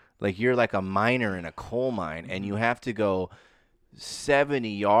 Like you're like a miner in a coal mine and you have to go 70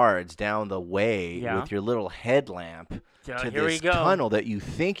 yards down the way Yeah. with your little headlamp Yeah, to here we this go. tunnel that you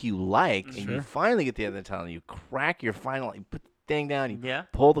think you like and you Sure. finally get to the end of the tunnel, you crack your final, you put the thing down, you Yeah.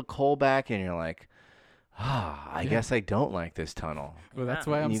 pull the coal back and you're like, I guess I don't like this tunnel. Well, that's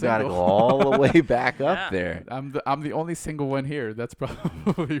Yeah. why And I'm you single. gotta go all the way back Yeah. up there. I'm the only single one here. That's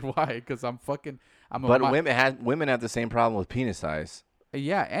probably why, because I'm a But mi- women have the same problem with penis size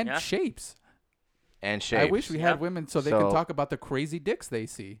yeah, and Yeah. shapes. and shapes. I wish we Yeah. had women so they can So- talk about the crazy dicks they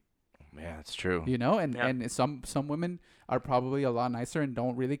see. Yeah, it's true. And Yeah. and some women are probably a lot nicer and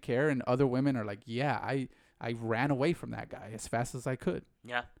don't really care, and other women are like, yeah, I ran away from that guy as fast as I could.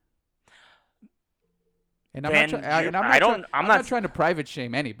 Yeah. And I'm Then not trying. you- And I'm I not don't- trying- I'm I'm not not trying to private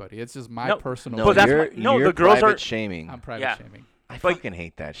shame anybody. It's just my No, personal. No, But that's you're, why- no, you're the girls private are- shaming. I'm private Yeah. shaming. I but- fucking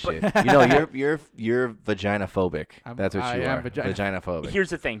hate that shit. You're vagina-phobic. That's what I you am are. vagina- Vagina-phobic. Here's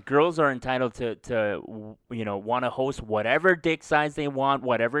the thing: girls are entitled to want to host whatever dick size they want,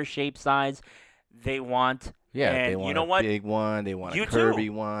 whatever shape size they want. Yeah, and they want you know a what? big one. They want You a too. curvy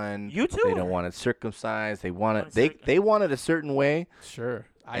one. You too. They don't want it circumcised. They want Want it. it They want it a certain way, Sure.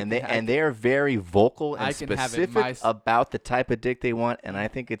 and they are very vocal I and can have it specific my about the type of dick they want. And I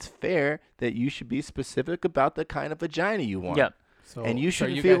think it's fair that you should be specific about the kind of vagina you want. Yep. So, And you so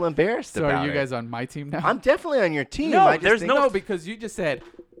shouldn't you feel guys, embarraed So about are you it. guys on my team now? I'm definitely on your team. No, I just there's think no- no, because you just said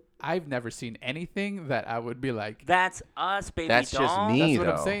I've never seen anything that I would be like. That's us, baby That's doll. just me. That's what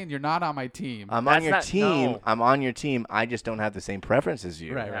I'm though. saying. You're not on my team. I'm That's on your not- team. no. I'm on your team. I just don't have the same preference as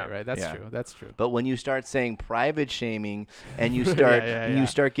you. Right. That's Yeah. true. That's true. But when you start saying private shaming and you start you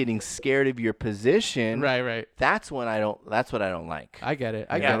start getting scared of your position, Right. that's when I don't. That's what I don't like. I get it.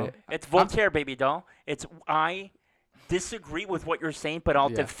 I Yeah. get it. It's Voltaire, baby doll. It's I disagree with what you're saying, but I'll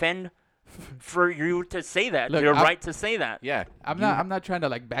Yeah. defend for you to say that. Look, You're I'm- right to say that. Yeah. I'm not trying to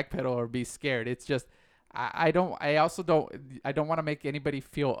like backpedal or be scared. It's just I don't want to make anybody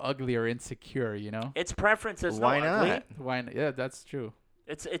feel ugly or insecure, you know? It's preferences. Why no not? ugly. Why yeah, that's true.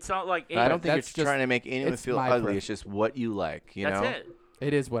 It's not like I don't think that's you're trying just- to make anyone it's feel my ugly. pref- It's just what you like. You that's know. it.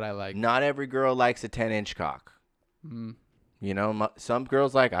 It is what I like. Not every girl likes a 10-inch cock. Mm, You know, some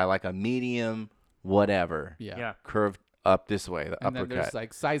girls I like a medium, whatever, yeah. Yeah. curved up this way, the And then uppercut. there's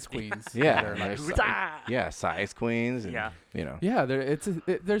like size queens. Yeah, that are, and like, there's Ah! yeah, size queens. And, Yeah. You know. yeah,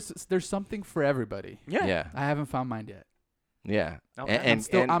 there's something for everybody. Yeah. Yeah. I haven't found mine yet. Okay. Yeah.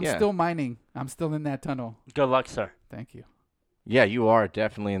 I'm yeah. still mining. I'm still in that tunnel. Good luck, sir. Thank you. Yeah, you are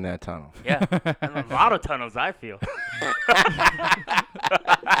definitely in that tunnel. Yeah. And a lot of tunnels, I feel.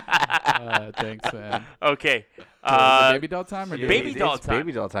 Thanks, man. Okay. So is it baby doll time or yeah, do we- baby doll It's time.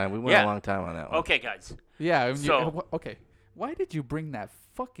 baby doll time. We went Yeah. a long time on that one. Okay, guys. Yeah. So- okay. Why did you bring that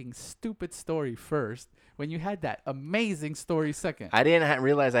fucking stupid story first when you had that amazing story second? I didn't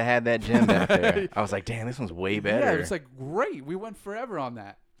realize I had that gem back there. I was like, damn, this one's way better. Yeah, it's like great. We went forever on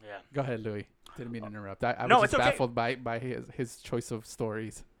that. Yeah. Go ahead, Louis. Didn't mean to interrupt. I No, was it's just okay. baffled by his choice of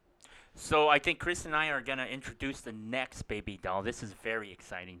stories. So I think Chris and I are gonna introduce the next baby doll. This is very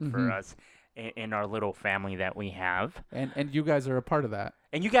exciting for Mhm. us in our little family that we have. And you guys are a part of that.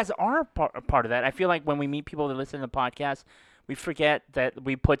 And you guys are a part of that. I feel like when we meet people that listen to the podcast, we forget that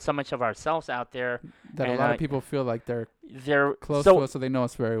we put so much of ourselves out there. That a And, lot of people feel like they're They're close so to us, so they know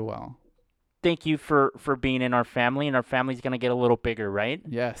us very well. thank you for being in our family, and our family's gonna get a little bigger, right?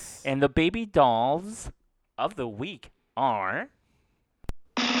 Yes. And the baby dolls of the week are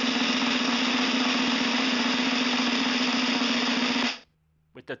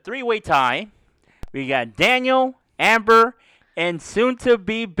with the three-way tie. We got Daniel, Amber, and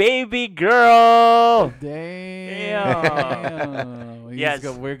soon-to-be baby girl. Damn. Yes.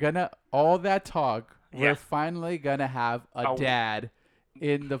 We're gonna all that talk. Yeah. We're finally gonna have a Oh. dad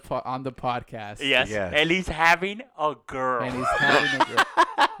in the on the podcast. Yes, Yes. and he's having a girl. And he's having a girl.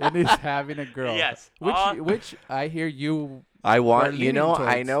 And he's having a girl. Yes. Which I hear you. I want, We're you know, leaning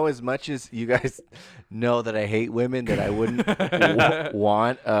I towards- know as much as you guys know that I hate women, that I wouldn't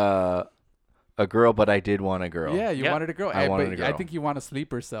want a girl, but I did want a girl. Yeah, you Yeah. wanted a girl. I wanted but a girl. I think you want a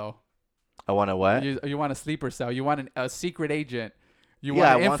sleeper cell. I want a what? You want a sleeper cell. You want a secret agent. You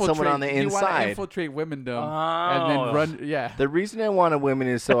Yeah, want I want someone on the You want to inside. infiltrate womendom and Oh. then run. Yeah. The reason I want a woman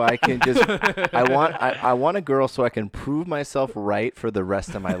is so I can just I want a girl so I can prove myself right for the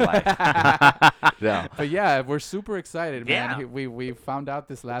rest of my life. Yeah. But yeah, we're super excited, man. Yeah. We found out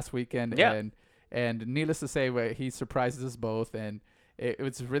this last weekend, Yeah. and needless to say, he surprised us both, and it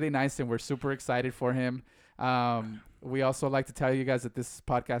was really nice, and we're super excited for him. We also like to tell you guys that this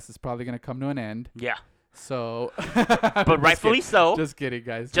podcast is probably going to come to an end. Yeah, So, but rightfully so. Just kidding,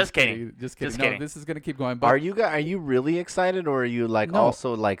 guys. Just kidding. Just kidding. Just No, kidding. this is going to keep going. But Are you really excited or are you like No.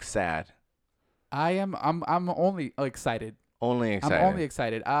 also like sad? I'm only excited. Only excited. I'm only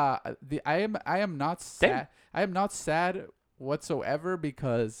excited. I am not Same. sad. I am not sad whatsoever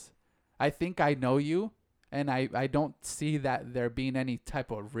because I think I know you, and I don't see that there being any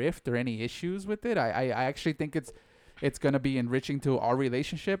type of rift or any issues with it. I actually think it's gonna be enriching to our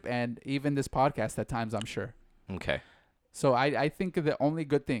relationship and even this podcast at times, I'm sure. Okay. So I think of the only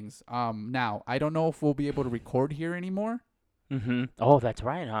good things. Now I don't know if we'll be able to record here anymore, Mm-hmm. Oh, that's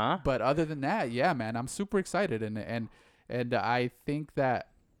right, huh? but other than that, yeah, man, I'm super excited and I think that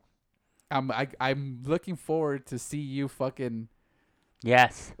I'm looking forward to see you fucking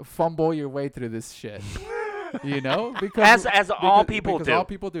Yes. fumble your way through this shit. You know, because As all people because do. all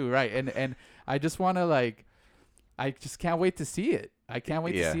people do, right? And I just want to I just can't wait to see it. I can't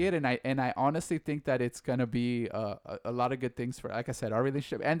wait Yeah. to see it, and I honestly think that it's gonna be a lot of good things for, like I said, our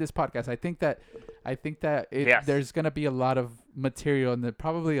relationship and this podcast. I think that Yes. there's gonna be a lot of material and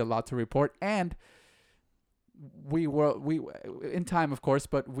probably a lot to report, and we in time, of course,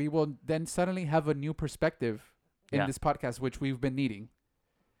 but we will then suddenly have a new perspective in Yeah. this podcast, which we've been needing,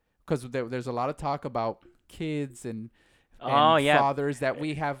 because there's a lot of talk about kids and Oh, yeah. fathers that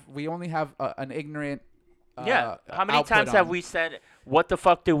we only have an ignorant Yeah. How many output times have on. we said What the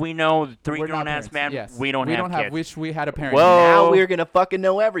fuck do we know? Three We're not grown-ass parents. men. Yes. We don't have kids. Wish we had a parent. Whoa. Now we're gonna fucking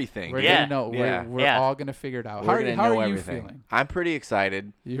know everything. We're Yeah. gonna know. Yeah. We're Yeah. all gonna figure it out. We're How gonna how know are you everything. feeling? I'm pretty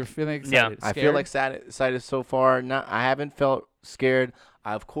excited. You're feeling Yeah. excited. I feel Scared? like excited so far. I haven't felt scared.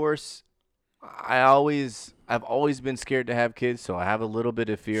 Of course, I've always been scared to have kids, so I have a little bit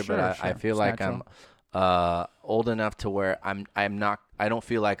of fear. Sure, but I sure. feel It's like natural. I'm old enough to where I'm not. I don't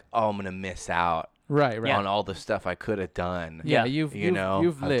feel like I'm gonna miss out right. on all the stuff I could have done. Yeah, Yeah. you've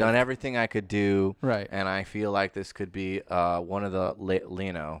I've lived. done everything I could do, Right. and I feel like this could be one of the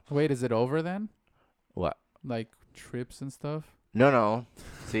Wait, is it over then? what? Like trips and stuff? No.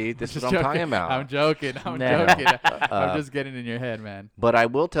 See, this is Just what I'm joking. talking about. I'm joking. I'm No. joking. I'm just getting in your head, man. But I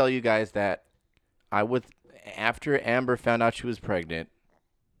will tell you guys that after Amber found out she was pregnant,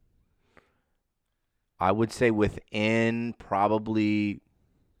 I would say within probably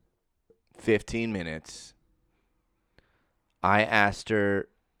 15 minutes, I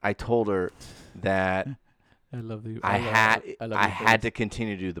told her that I love you. I love had you to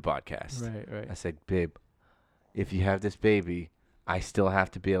continue to do the podcast. Right. I said, babe, if you have this baby, I still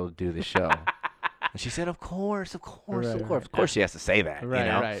have to be able to do the show. And she said, of course. Right, Of course she has to say that. Right,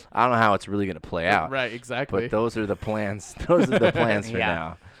 you know? right. I don't know how it's really going to play out. Right, exactly. But those are the plans. Those are the plans for Yeah.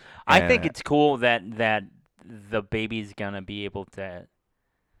 now. I think And, it's cool that the baby's gonna be able to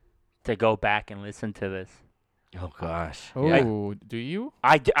go back and listen to this. oh gosh. Oh, do you?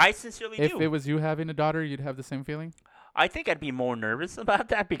 I sincerely If do. it was you having a daughter, you'd have the same feeling? I think I'd be more nervous about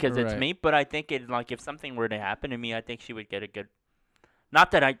that because it's Right. me. But I think if something were to happen to me, I think she would get a good.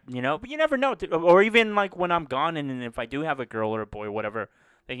 Not that but you never know. Or even like when I'm gone, and if I do have a girl or a boy or whatever,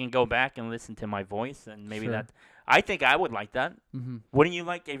 they can go back and listen to my voice, and maybe Sure. that. I think I would like that. Mm-hmm. Wouldn't you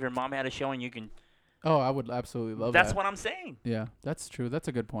like if your mom had a show and you can? Oh, I would absolutely love That's that. what I'm saying. Yeah, that's true. That's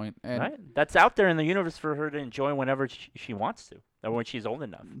a good point. And Right? That's out there in the universe for her to enjoy whenever she wants to, or when she's old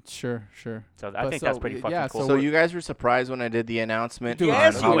enough. Sure. So I But think that's so, pretty fucking yeah, cool. So you guys were surprised when I did the announcement? Dude, on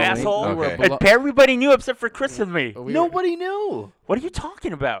Yes, you Halloween? asshole. We were Okay. below- Everybody knew except for Chris and me. we were- Nobody knew. What are you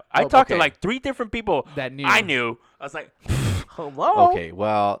talking about? I Oh, talked to okay. like 3 different people. That knew. I knew. I was like, hello. Okay,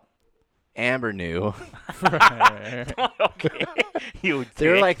 well, Amber knew. Right. Okay. You There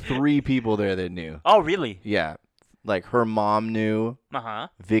were dick. like 3 people there that knew. Oh, really? Yeah. Like her mom knew, Uh-huh.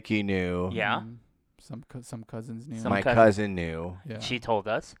 Vicky knew, Yeah. Mm, some cousins knew. Some my cousin- cousin knew, yeah. She told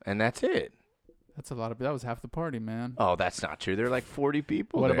us. and that's it. That's a lot of. That was half the party, man. Oh, that's not true. There were like 40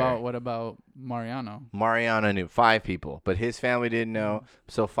 people What there. about Mariano? Mariana knew 5 people, but his family didn't know.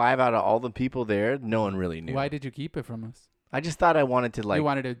 So 5 out of all the people there, no one really knew. Why did you keep it from us? I just thought I wanted to you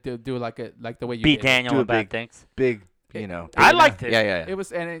wanted to do like the way you Be did. Daniel do a and bad big- things. big, you know. I liked it. Yeah. It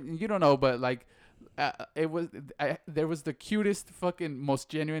was, you don't know, but like, there was the cutest, fucking, most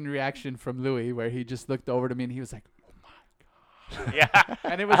genuine reaction from Louis, where he just looked over to me and he was like, Yeah.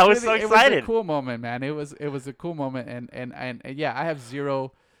 and it was I was really, so It was excited. a cool moment, man. It was a cool moment, and yeah, I have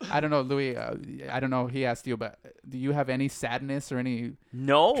zero. I don't know, Louis. I don't know. He asked you, but do you have any sadness or any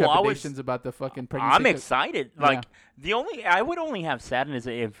No, I trepidations was. about the fucking pregnancy? I'm excited. Like Yeah. I would only have sadness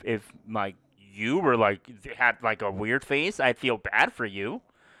if like you were like had like a weird face. I'd feel bad for you.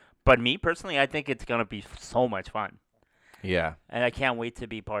 But me personally, I think it's gonna be so much fun, Yeah. and I can't wait to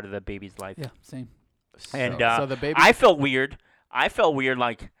be part of the baby's life. Yeah, same. And So the baby. I felt weird.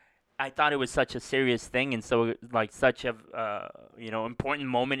 Like I thought it was such a serious thing, and so like such a important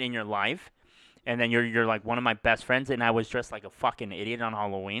moment in your life. And then you're like one of my best friends, and I was dressed like a fucking idiot on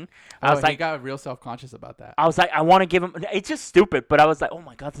Halloween. I was he like, got real self-conscious about that. I was like, I want to give him. It's just stupid, but I was like, oh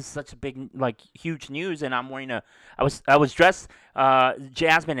my god, this is such a big, like, huge news, and I'm wearing a. I was dressed.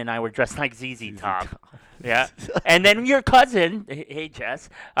 Jasmine and I were dressed like ZZ Top. Yeah, and then your cousin, hey Jess,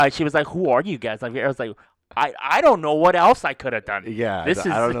 she was like, who are you guys? Like, I was like, I don't know what else I could have done. Yeah. This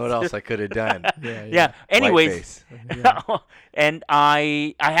I don't know what else I could have done. Yeah. Anyways, Whiteface. and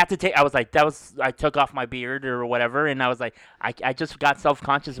I had to take. I was like, I took off my beard or whatever, and I was like, I just got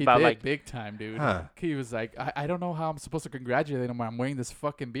self-conscious He about did, like. big time, dude. Huh. He was like, I don't know how I'm supposed to congratulate him when I'm wearing this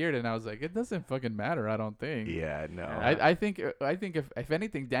fucking beard, and I was like, it doesn't fucking matter. I don't think. Yeah. No. I think if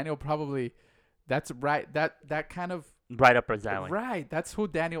anything, Daniel probably. That's right. That kind of. Right up his alley. Right, that's who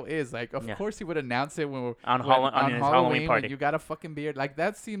Daniel is. Like, of Yeah. course he would announce it when On his Halloween Halloween party. when you got a fucking beard. Like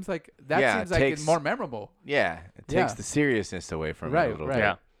that seems like Yeah, it's takes- more memorable. Yeah. It takes Yeah. the seriousness away from it a Right, little right. bit.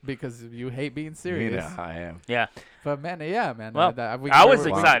 Yeah. Because you hate being You serious. know how I am. Yeah. But man, yeah, man. Well, we I was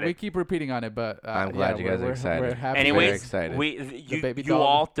we- excited. We keep repeating on it, but I'm glad you guys are we're excited. happy. Very Anyways, excited. you baby you doll.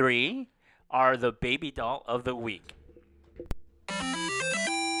 all 3 are the baby doll of the week.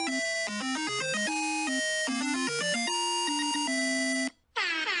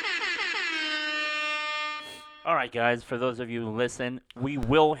 All right, guys, for those of you who listen, we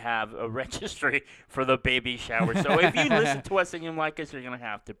will have a registry for the baby shower. So if you listen to us and you like us, you're going to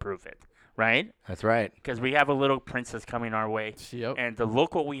have to prove it, right? That's right. Because we have a little princess coming our way. Yep. And the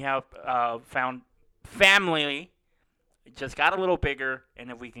local we have found family just got a little bigger.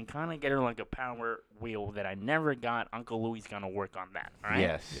 And if we can kind of get her like a power wheel that I never got, Uncle Louie's going to work on that, all right?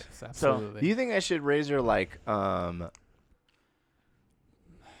 Yes. Absolutely. Do you think I should raise her like, oh,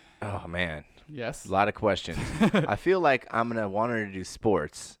 man. Yes. A lot of questions. I feel like I'm going to want her to do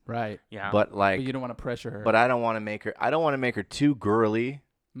sports. Right. Yeah. But like, But you don't want to pressure her. but I don't want to make her too girly.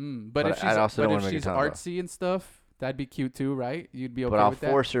 But but if she's, I also don't but wanna if make it she's sound low. artsy and stuff, that'd be cute too, right? You'd be okay But I'll with that?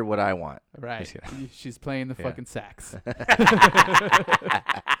 force her what I want. Right. Just kidding. She's playing the Yeah. fucking sax.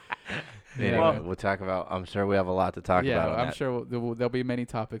 Anyway, Well- we'll talk about. I'm sure we have a lot to talk Yeah, about. on I'm that. sure there'll be many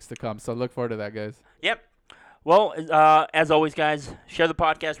topics to come. So look forward to that, guys. Yep. Well, as always, guys, share the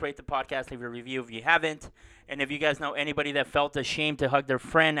podcast, rate the podcast, leave a review if you haven't. And if you guys know anybody that felt ashamed to hug their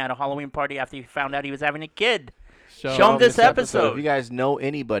friend at a Halloween party after he found out he was having a kid, show them this So episode. if you guys know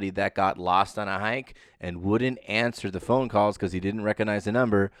anybody that got lost on a hike and wouldn't answer the phone calls because he didn't recognize the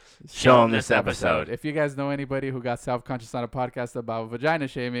number, show him this episode. If you guys know anybody who got self-conscious on a podcast about vagina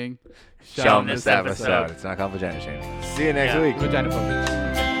shaming, Show him this episode. It's not called vagina shaming. See you next week. Vagina phobia.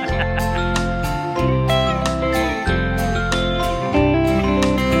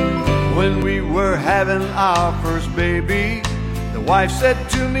 When we were having our first baby, the wife said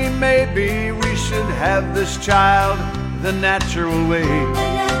to me, maybe we should have this child the natural way.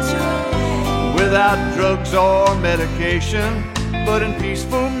 Without drugs or medication, but in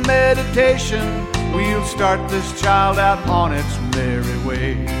peaceful meditation, we'll start this child out on its merry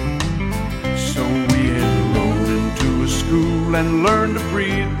way. So we enrolled into a school and learned to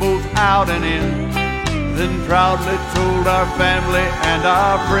breathe both out and in. Then proudly told our family and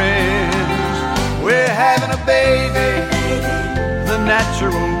our friends, we're having a baby the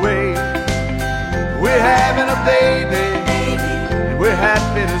natural way. We're having a baby, and we're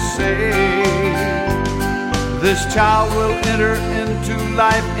happy to say this child will enter into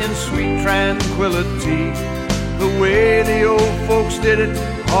life in sweet tranquility, the way the old folks did it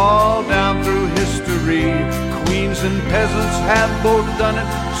all down through history. Queens and peasants have both done it,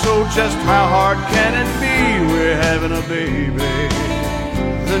 so just how hard can it be? We're having a baby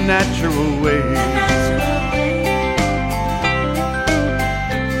the natural way.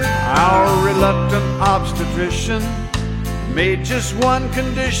 Our reluctant obstetrician made just one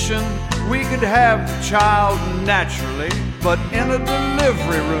condition: we could have the child naturally, but in a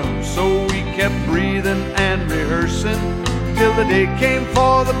delivery room. So we kept breathing and rehearsing till the day came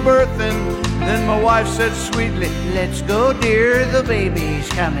for the birthing. Then my wife said sweetly, let's go dear, the baby's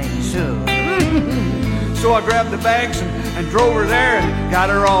coming soon. So I grabbed the bags and drove her there and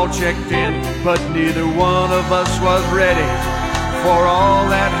got her all checked in. But neither one of us was ready for all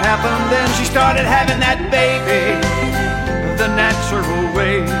that happened. Then she started having that baby the natural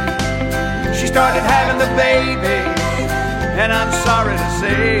way. She started having the baby, and I'm sorry to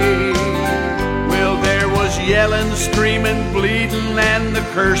say, well, there was yelling, screaming, bleeding, and the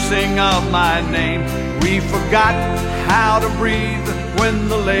cursing of my name. We forgot how to breathe when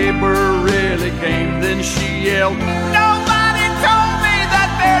the labor really came. Then she yelled, nobody told me that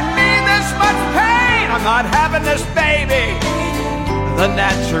there'd be this much pain. I'm not having this baby the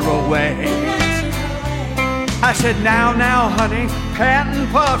natural way. I said, now, honey, pat and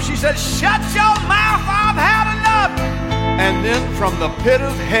puff. She said, shut your mouth, I've had enough. And then from the pit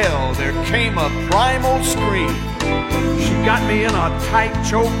of hell there came a primal scream. She got me in a tight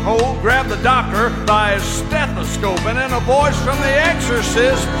chokehold, grabbed the doctor by his stethoscope, and then a voice from The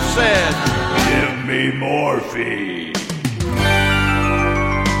Exorcist said, give me morphine.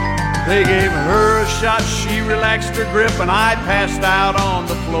 They gave her a shot, she relaxed her grip, and I passed out on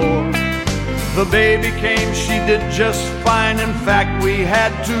the floor. The baby came, she did just fine. In fact, we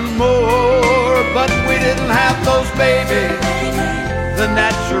had 2 more, but we didn't have those babies the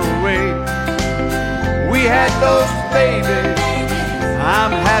natural way. We had those babies,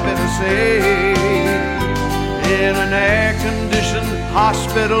 I'm happy to say, in an air-conditioned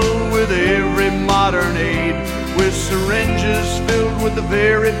hospital with every modern aid, with syringes filled with the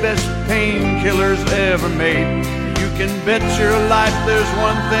very best painkillers ever made. You can bet your life there's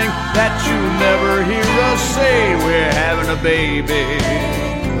one thing that you'll never hear us say: we're having a baby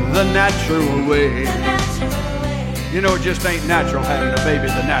the natural way. You know, it just ain't natural having a baby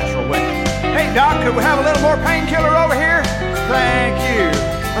the natural way. Hey, Doc, could we have a little more painkiller over here? Thank you.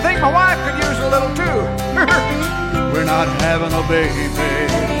 I think my wife could use a little too. We're not having a baby